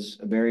safety is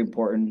a very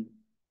important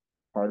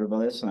part of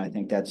this. And I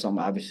think that's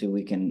something obviously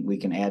we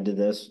can add to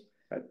this.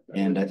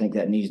 And I think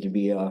that needs to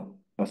be a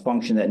a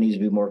function that needs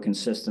to be more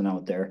consistent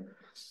out there.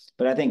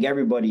 But I think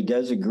everybody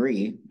does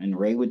agree, and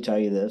Ray would tell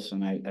you this,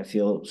 and I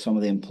feel some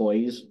of the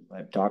employees,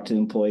 I've talked to the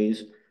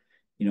employees,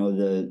 you know,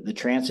 the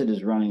transit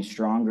is running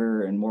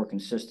stronger and more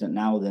consistent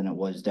now than it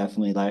was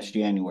definitely last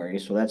January.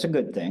 So that's a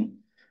good thing.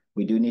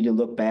 We do need to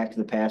look back to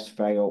the past to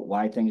figure out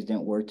why things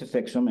didn't work to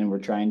fix them, and we're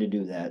trying to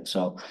do that.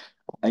 So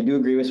I do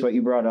agree with what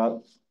you brought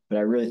up, but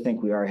I really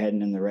think we are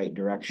heading in the right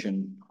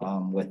direction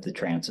with the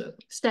transit.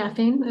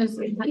 Staffing is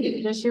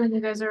this year, and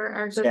you guys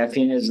are good.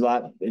 Staffing is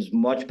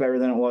much better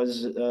than it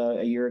was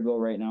a year ago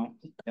right now.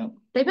 Yep.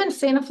 They've been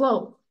staying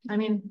afloat. I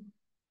mean,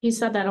 he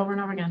said that over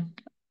and over again.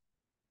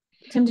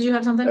 Tim, did you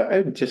have something?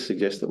 I would just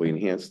suggest that we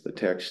enhance the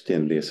text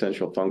in the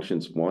essential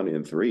functions 1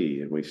 and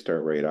 3, and we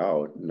start right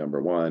out.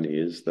 Number 1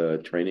 is the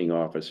training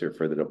officer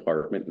for the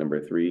department.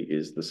 Number 3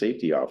 is the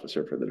safety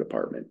officer for the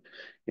department.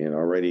 And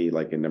already,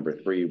 like in number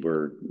 3,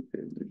 we're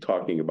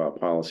talking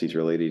about policies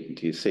related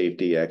to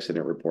safety,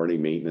 accident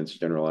reporting, maintenance,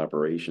 general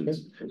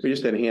operations. We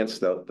just enhance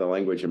the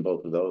language in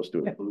both of those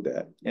to include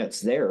that. Yeah,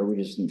 it's there. We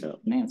just need an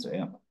answer.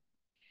 Yeah.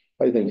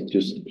 I think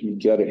just, you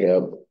gotta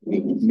have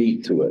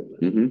meat to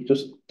it.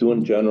 Just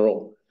doing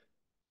general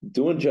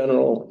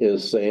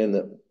is saying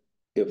that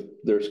if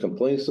there's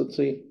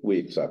complacency, we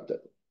accept it.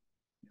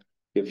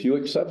 If you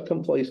accept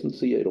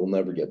complacency, it'll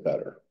never get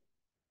better.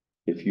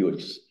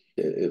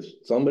 If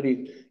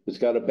somebody has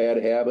got a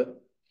bad habit,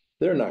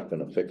 they're not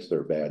gonna fix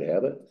their bad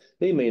habit.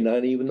 They may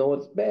not even know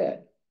it's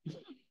bad.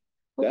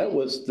 That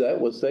was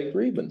that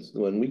grievance.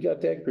 When we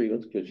got that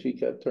grievance, because she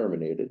got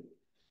terminated,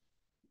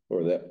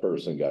 or that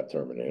person got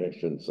terminated, I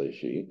shouldn't say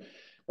she,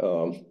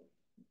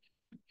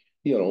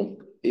 you know,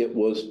 it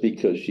was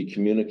because she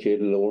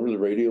communicated over the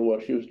radio while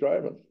she was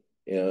driving.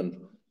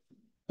 And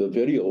the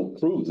video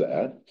proves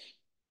that.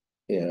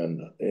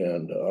 And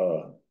you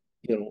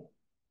know,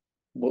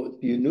 well,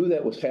 you knew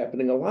that was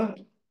happening a lot.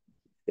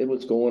 It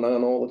was going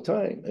on all the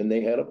time. And they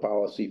had a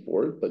policy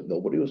for it, but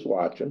nobody was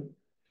watching.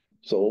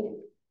 So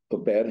a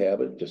bad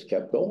habit just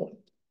kept going.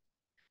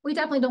 We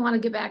definitely don't want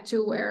to get back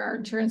to where our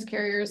insurance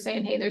carrier is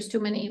saying, hey, there's too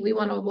many. We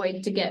want to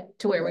avoid to get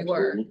to where we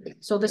were.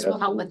 So this will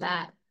help with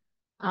that.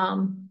 I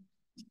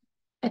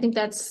think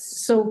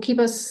that's, so keep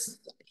us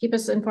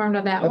informed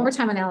of that.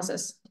 Overtime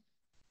analysis.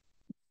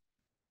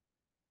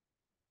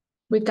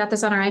 We've got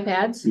this on our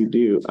iPads. You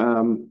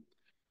do.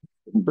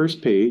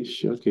 First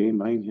page. Okay,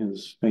 mine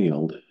has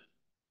failed.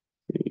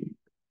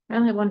 I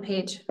only have one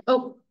page.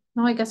 Oh,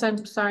 no, I guess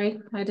I'm sorry.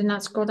 I did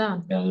not scroll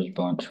down. Yeah, there's a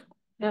bunch.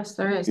 Yes,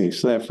 there is. Okay,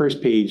 so that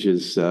first page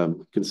is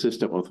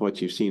consistent with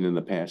what you've seen in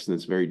the past, and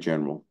it's very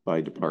general by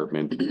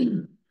department.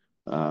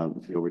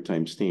 The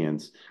overtime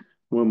stands.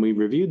 When we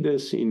reviewed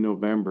this in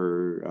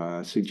November,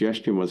 a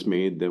suggestion was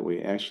made that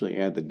we actually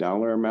add the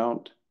dollar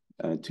amount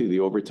to the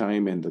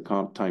overtime and the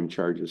comp time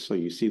charges. So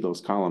you see those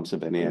columns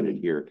have been added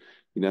here.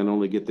 You not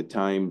only get the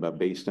time, but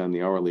based on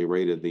the hourly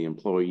rate of the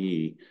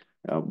employee,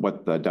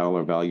 what the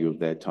dollar value of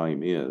that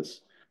time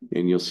is.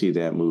 And you'll see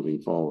that moving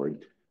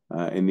forward.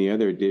 And the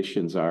other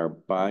additions are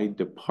by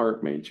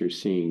department. You're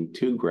seeing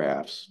 2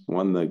 graphs,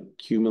 one the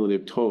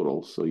cumulative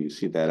total. So you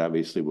see that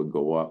obviously would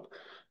go up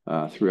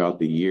throughout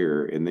the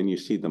year. And then you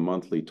see the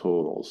monthly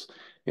totals.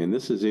 And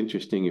this is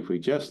interesting. If we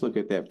just look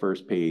at that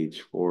first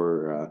page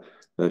for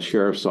the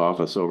sheriff's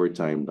office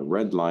overtime, the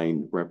red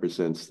line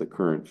represents the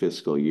current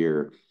fiscal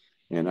year.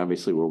 And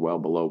obviously we're well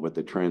below what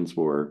the trends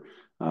were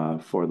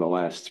for the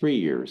last 3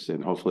 years.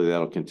 And hopefully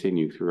that'll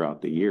continue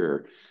throughout the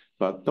year.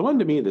 But the one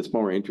to me that's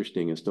more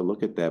interesting is to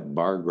look at that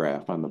bar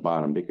graph on the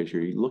bottom, because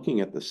you're looking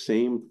at the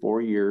same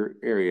 4-year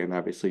area, and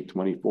obviously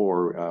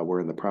 24 we're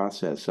in the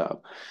process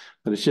of.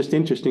 But it's just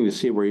interesting to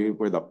see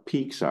where the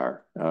peaks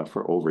are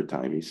for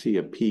overtime. You see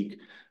a peak,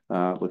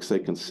 looks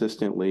like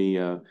consistently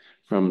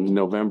from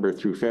November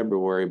through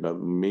February, but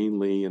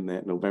mainly in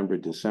that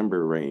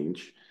November-December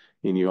range.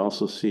 And you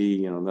also see,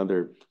 you know,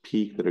 another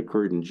peak that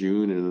occurred in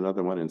June and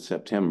another one in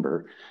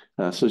September.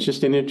 So it's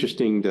just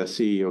interesting to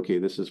see, okay,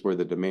 this is where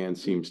the demand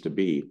seems to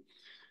be.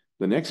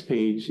 The next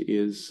page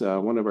is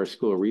one of our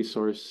school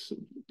resource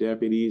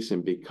deputies.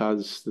 And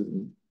because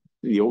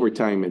the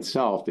overtime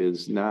itself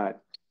is not,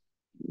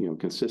 you know,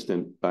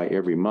 consistent by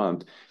every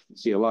month, you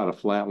see a lot of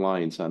flat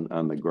lines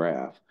on the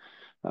graph.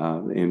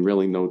 And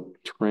really no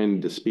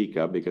trend to speak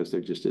of because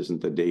there just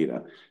isn't the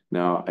data.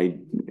 Now, I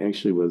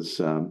actually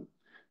was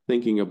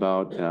thinking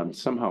about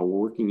somehow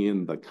working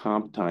in the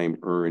comp time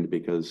earned,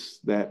 because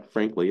that,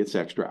 frankly, it's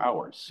extra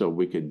hours. So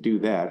we could do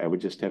that. I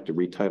would just have to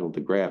retitle the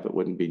graph. It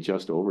wouldn't be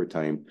just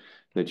overtime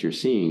that you're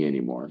seeing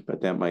anymore,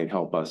 but that might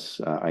help us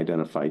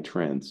identify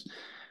trends.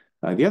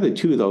 The other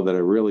 2, though, that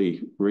are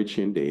really rich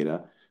in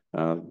data,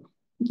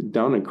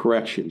 down in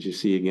corrections, you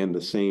see again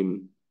the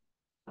same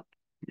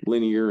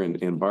linear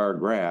and bar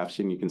graphs,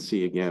 and you can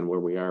see again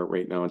where we are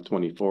right now in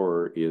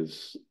 24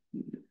 is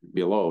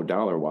below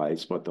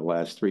dollar-wise what the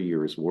last 3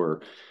 years were.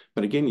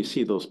 But again, you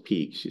see those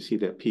peaks. You see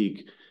that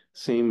peak,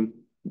 same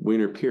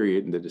winter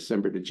period in the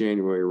December to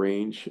January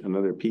range,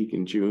 another peak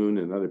in June,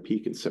 another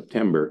peak in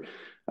September.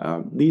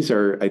 These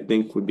are, I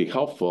think, would be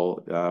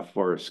helpful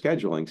for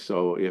scheduling.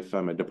 So if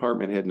I'm a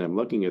department head and I'm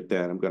looking at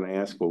that, I'm going to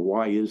ask, well,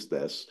 why is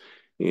this?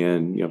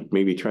 And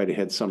maybe try to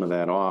head some of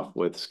that off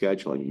with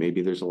scheduling.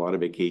 Maybe there's a lot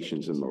of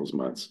vacations in those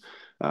months.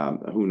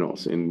 Who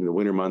knows? In the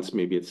winter months,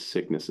 maybe it's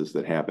sicknesses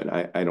that happen.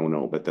 I don't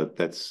know, but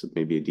that's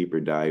maybe a deeper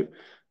dive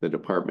the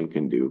department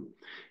can do.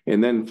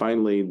 And then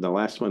finally, the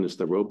last one is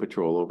the road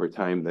patrol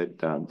overtime that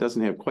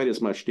doesn't have quite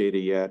as much data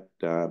yet.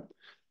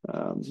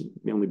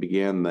 We only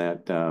began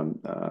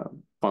that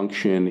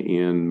function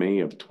in May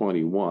of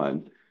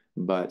 21,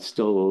 but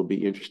still it'll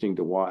be interesting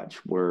to watch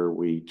where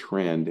we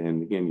trend.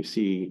 And again, you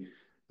see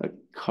a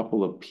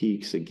couple of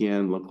peaks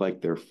again, look like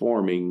they're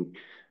forming,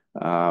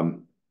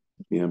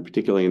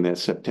 particularly in that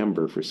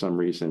September, for some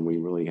reason, we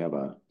really have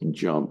a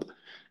jump.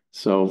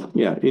 So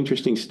yeah,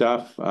 interesting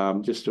stuff.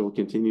 Just to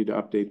continue to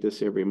update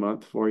this every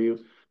month for you.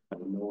 I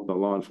know the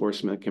law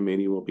enforcement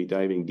committee will be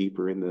diving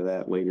deeper into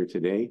that later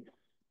today.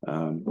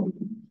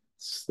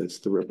 That's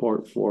the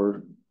report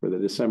for the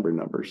December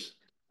numbers.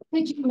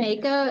 Did you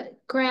make a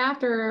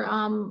graph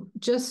or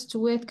just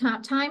with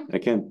comp time? I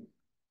can.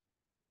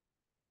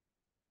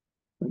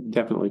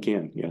 Definitely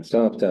can, yes.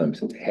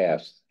 Sometimes it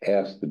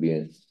has to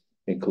be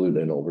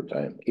included in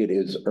overtime. It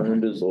is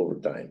earned as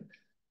overtime.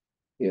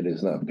 It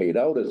is not paid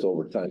out as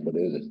overtime, but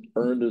it is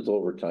earned as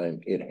overtime.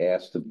 It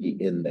has to be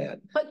in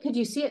that. But could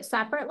you see it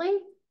separately?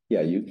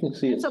 Yeah, you can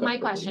see it. So my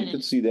question You can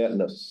is, see that in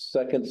the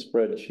second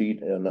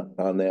spreadsheet and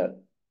on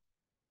that.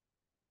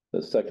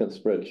 The second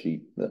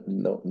spreadsheet,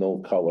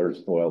 no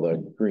colors, well, they're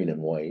green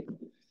and white.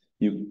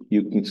 You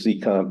can see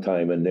comp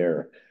time in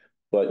there,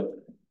 but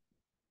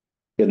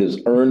it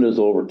is earned as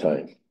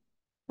overtime.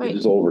 right, It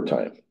is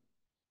overtime.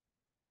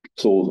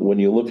 So when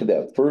you look at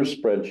that first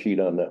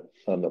spreadsheet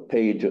on the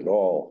page at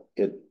all,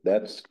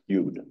 that's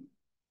skewed.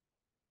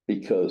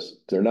 Because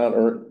they're not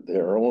earned,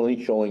 they're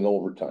only showing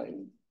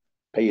overtime,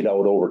 paid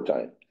out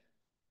overtime.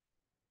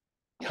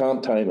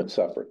 Comp time is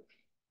separate.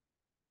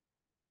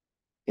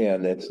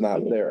 And it's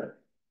not there.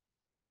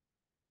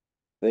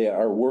 They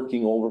are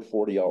working over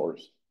 40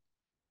 hours.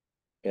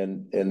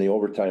 And the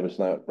overtime is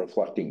not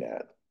reflecting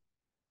that.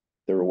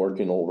 They're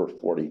working over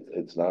 40,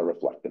 it's not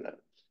reflecting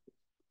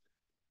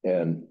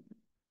it.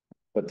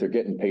 But they're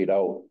getting paid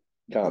out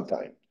comp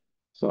time.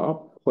 So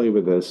I'll play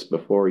with this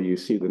before you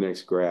see the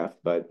next graph,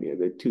 but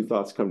the two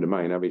thoughts come to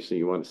mind. Obviously,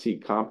 you want to see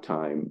comp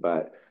time,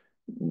 but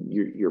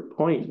your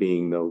point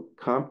being, though,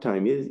 comp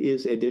time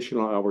is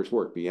additional hours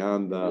work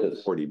beyond the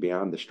 40,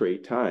 beyond the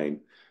straight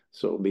time.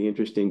 So it'll be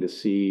interesting to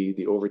see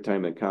the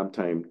overtime and comp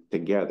time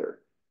together.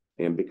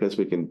 And because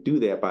we can do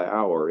that by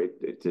hour,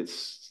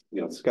 it's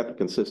got the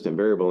consistent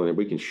variable, and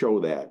we can show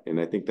that. And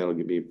I think that'll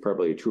give you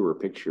probably a truer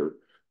picture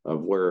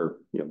of where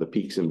the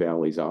peaks and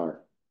valleys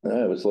are.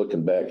 I was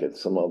looking back at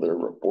some other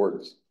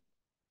reports.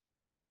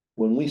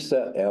 When we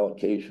set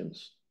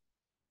allocations,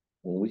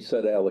 we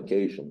set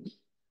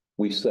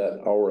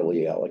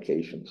hourly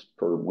allocations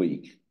per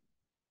week.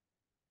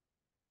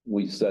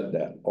 We set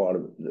that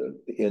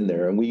in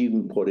there, and we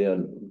even put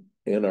in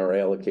our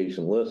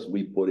allocation list,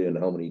 we put in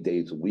how many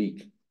days a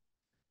week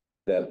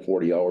that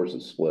 40 hours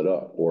is split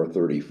up, or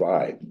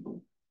 35.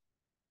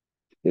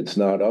 It's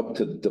not up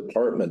to the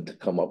department to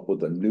come up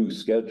with a new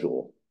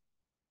schedule.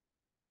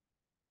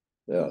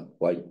 Yeah,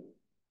 like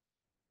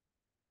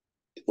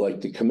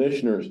the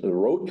commissioners, the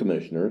road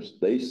commissioners,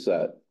 they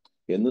set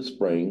in the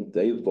spring,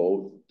 they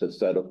vote to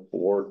set a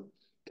 4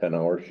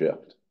 10-hour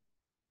shift.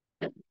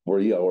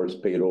 40 hours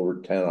paid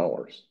over 10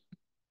 hours.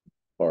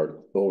 Or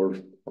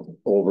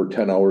over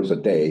 10 hours a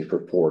day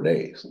for 4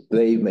 days.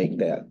 They make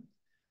that.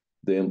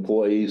 The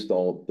employees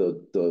don't,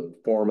 the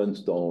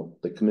foremans don't,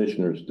 the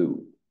commissioners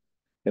do.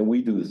 And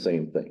we do the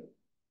same thing.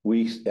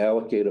 We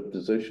allocate a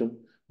position,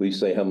 we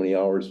say how many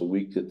hours a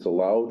week it's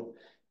allowed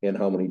and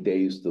how many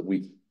days the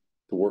week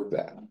to work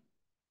that.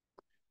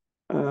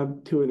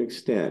 To an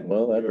extent.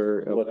 Well,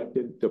 your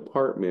elected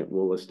department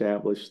will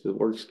establish the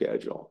work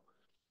schedule.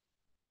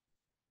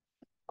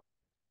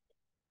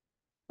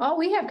 all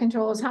we have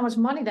control is how much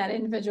money that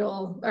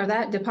individual or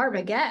that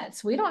department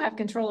gets. We don't have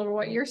control over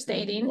what you're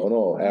stating. Oh,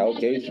 no, When that money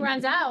allocation.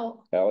 runs out.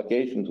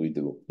 Allocations we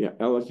do. Yeah,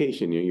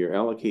 allocation, you're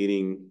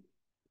allocating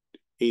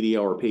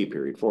 80-hour pay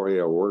period,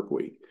 40-hour work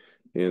week.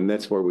 And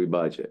that's where we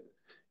budget.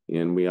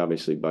 And we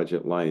obviously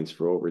budget lines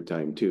for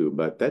overtime too,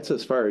 but that's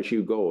as far as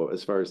you go,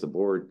 as far as the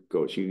board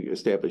goes. You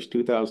establish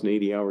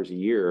 2,080 hours a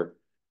year.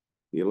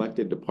 The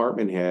elected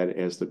department head,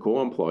 as the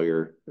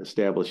co-employer,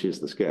 establishes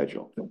the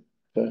schedule.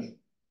 Okay.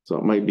 So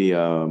it might be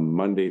a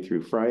Monday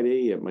through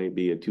Friday. It might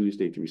be a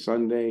Tuesday through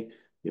Sunday.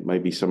 It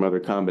might be some other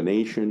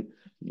combination,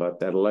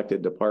 but that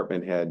elected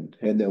department head.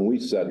 And then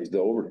we set the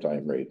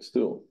overtime rates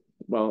too.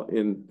 Well,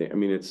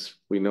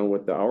 we know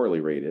what the hourly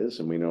rate is,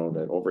 and we know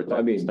that overtime.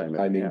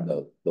 I mean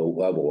the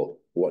level of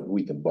what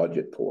we can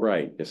budget for.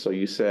 Right. So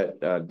you set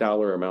a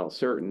dollar amount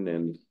certain,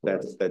 and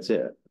that's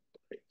it.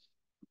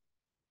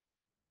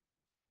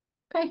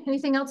 Okay,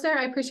 anything else there?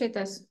 I appreciate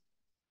this.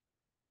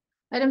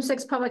 Item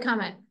 6, public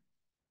comment.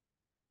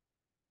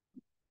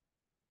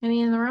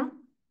 Any in the room?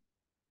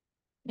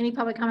 Any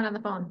public comment on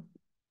the phone?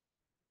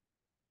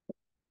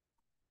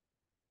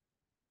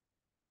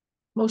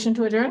 Motion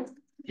to adjourn?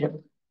 Yep.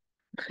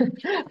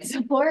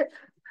 Support?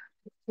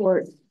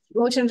 Or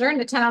Motion adjourned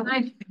at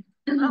 10:09.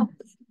 Oh,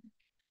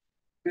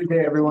 Good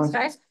day, everyone.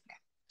 guys.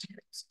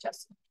 Is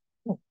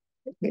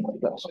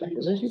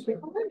this your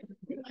paper?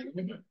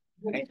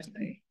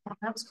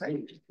 That was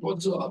great.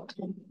 What's up?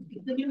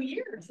 The new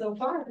year so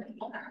far.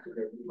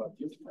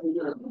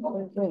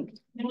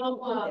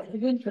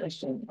 Good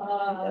question.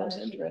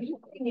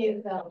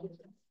 Is,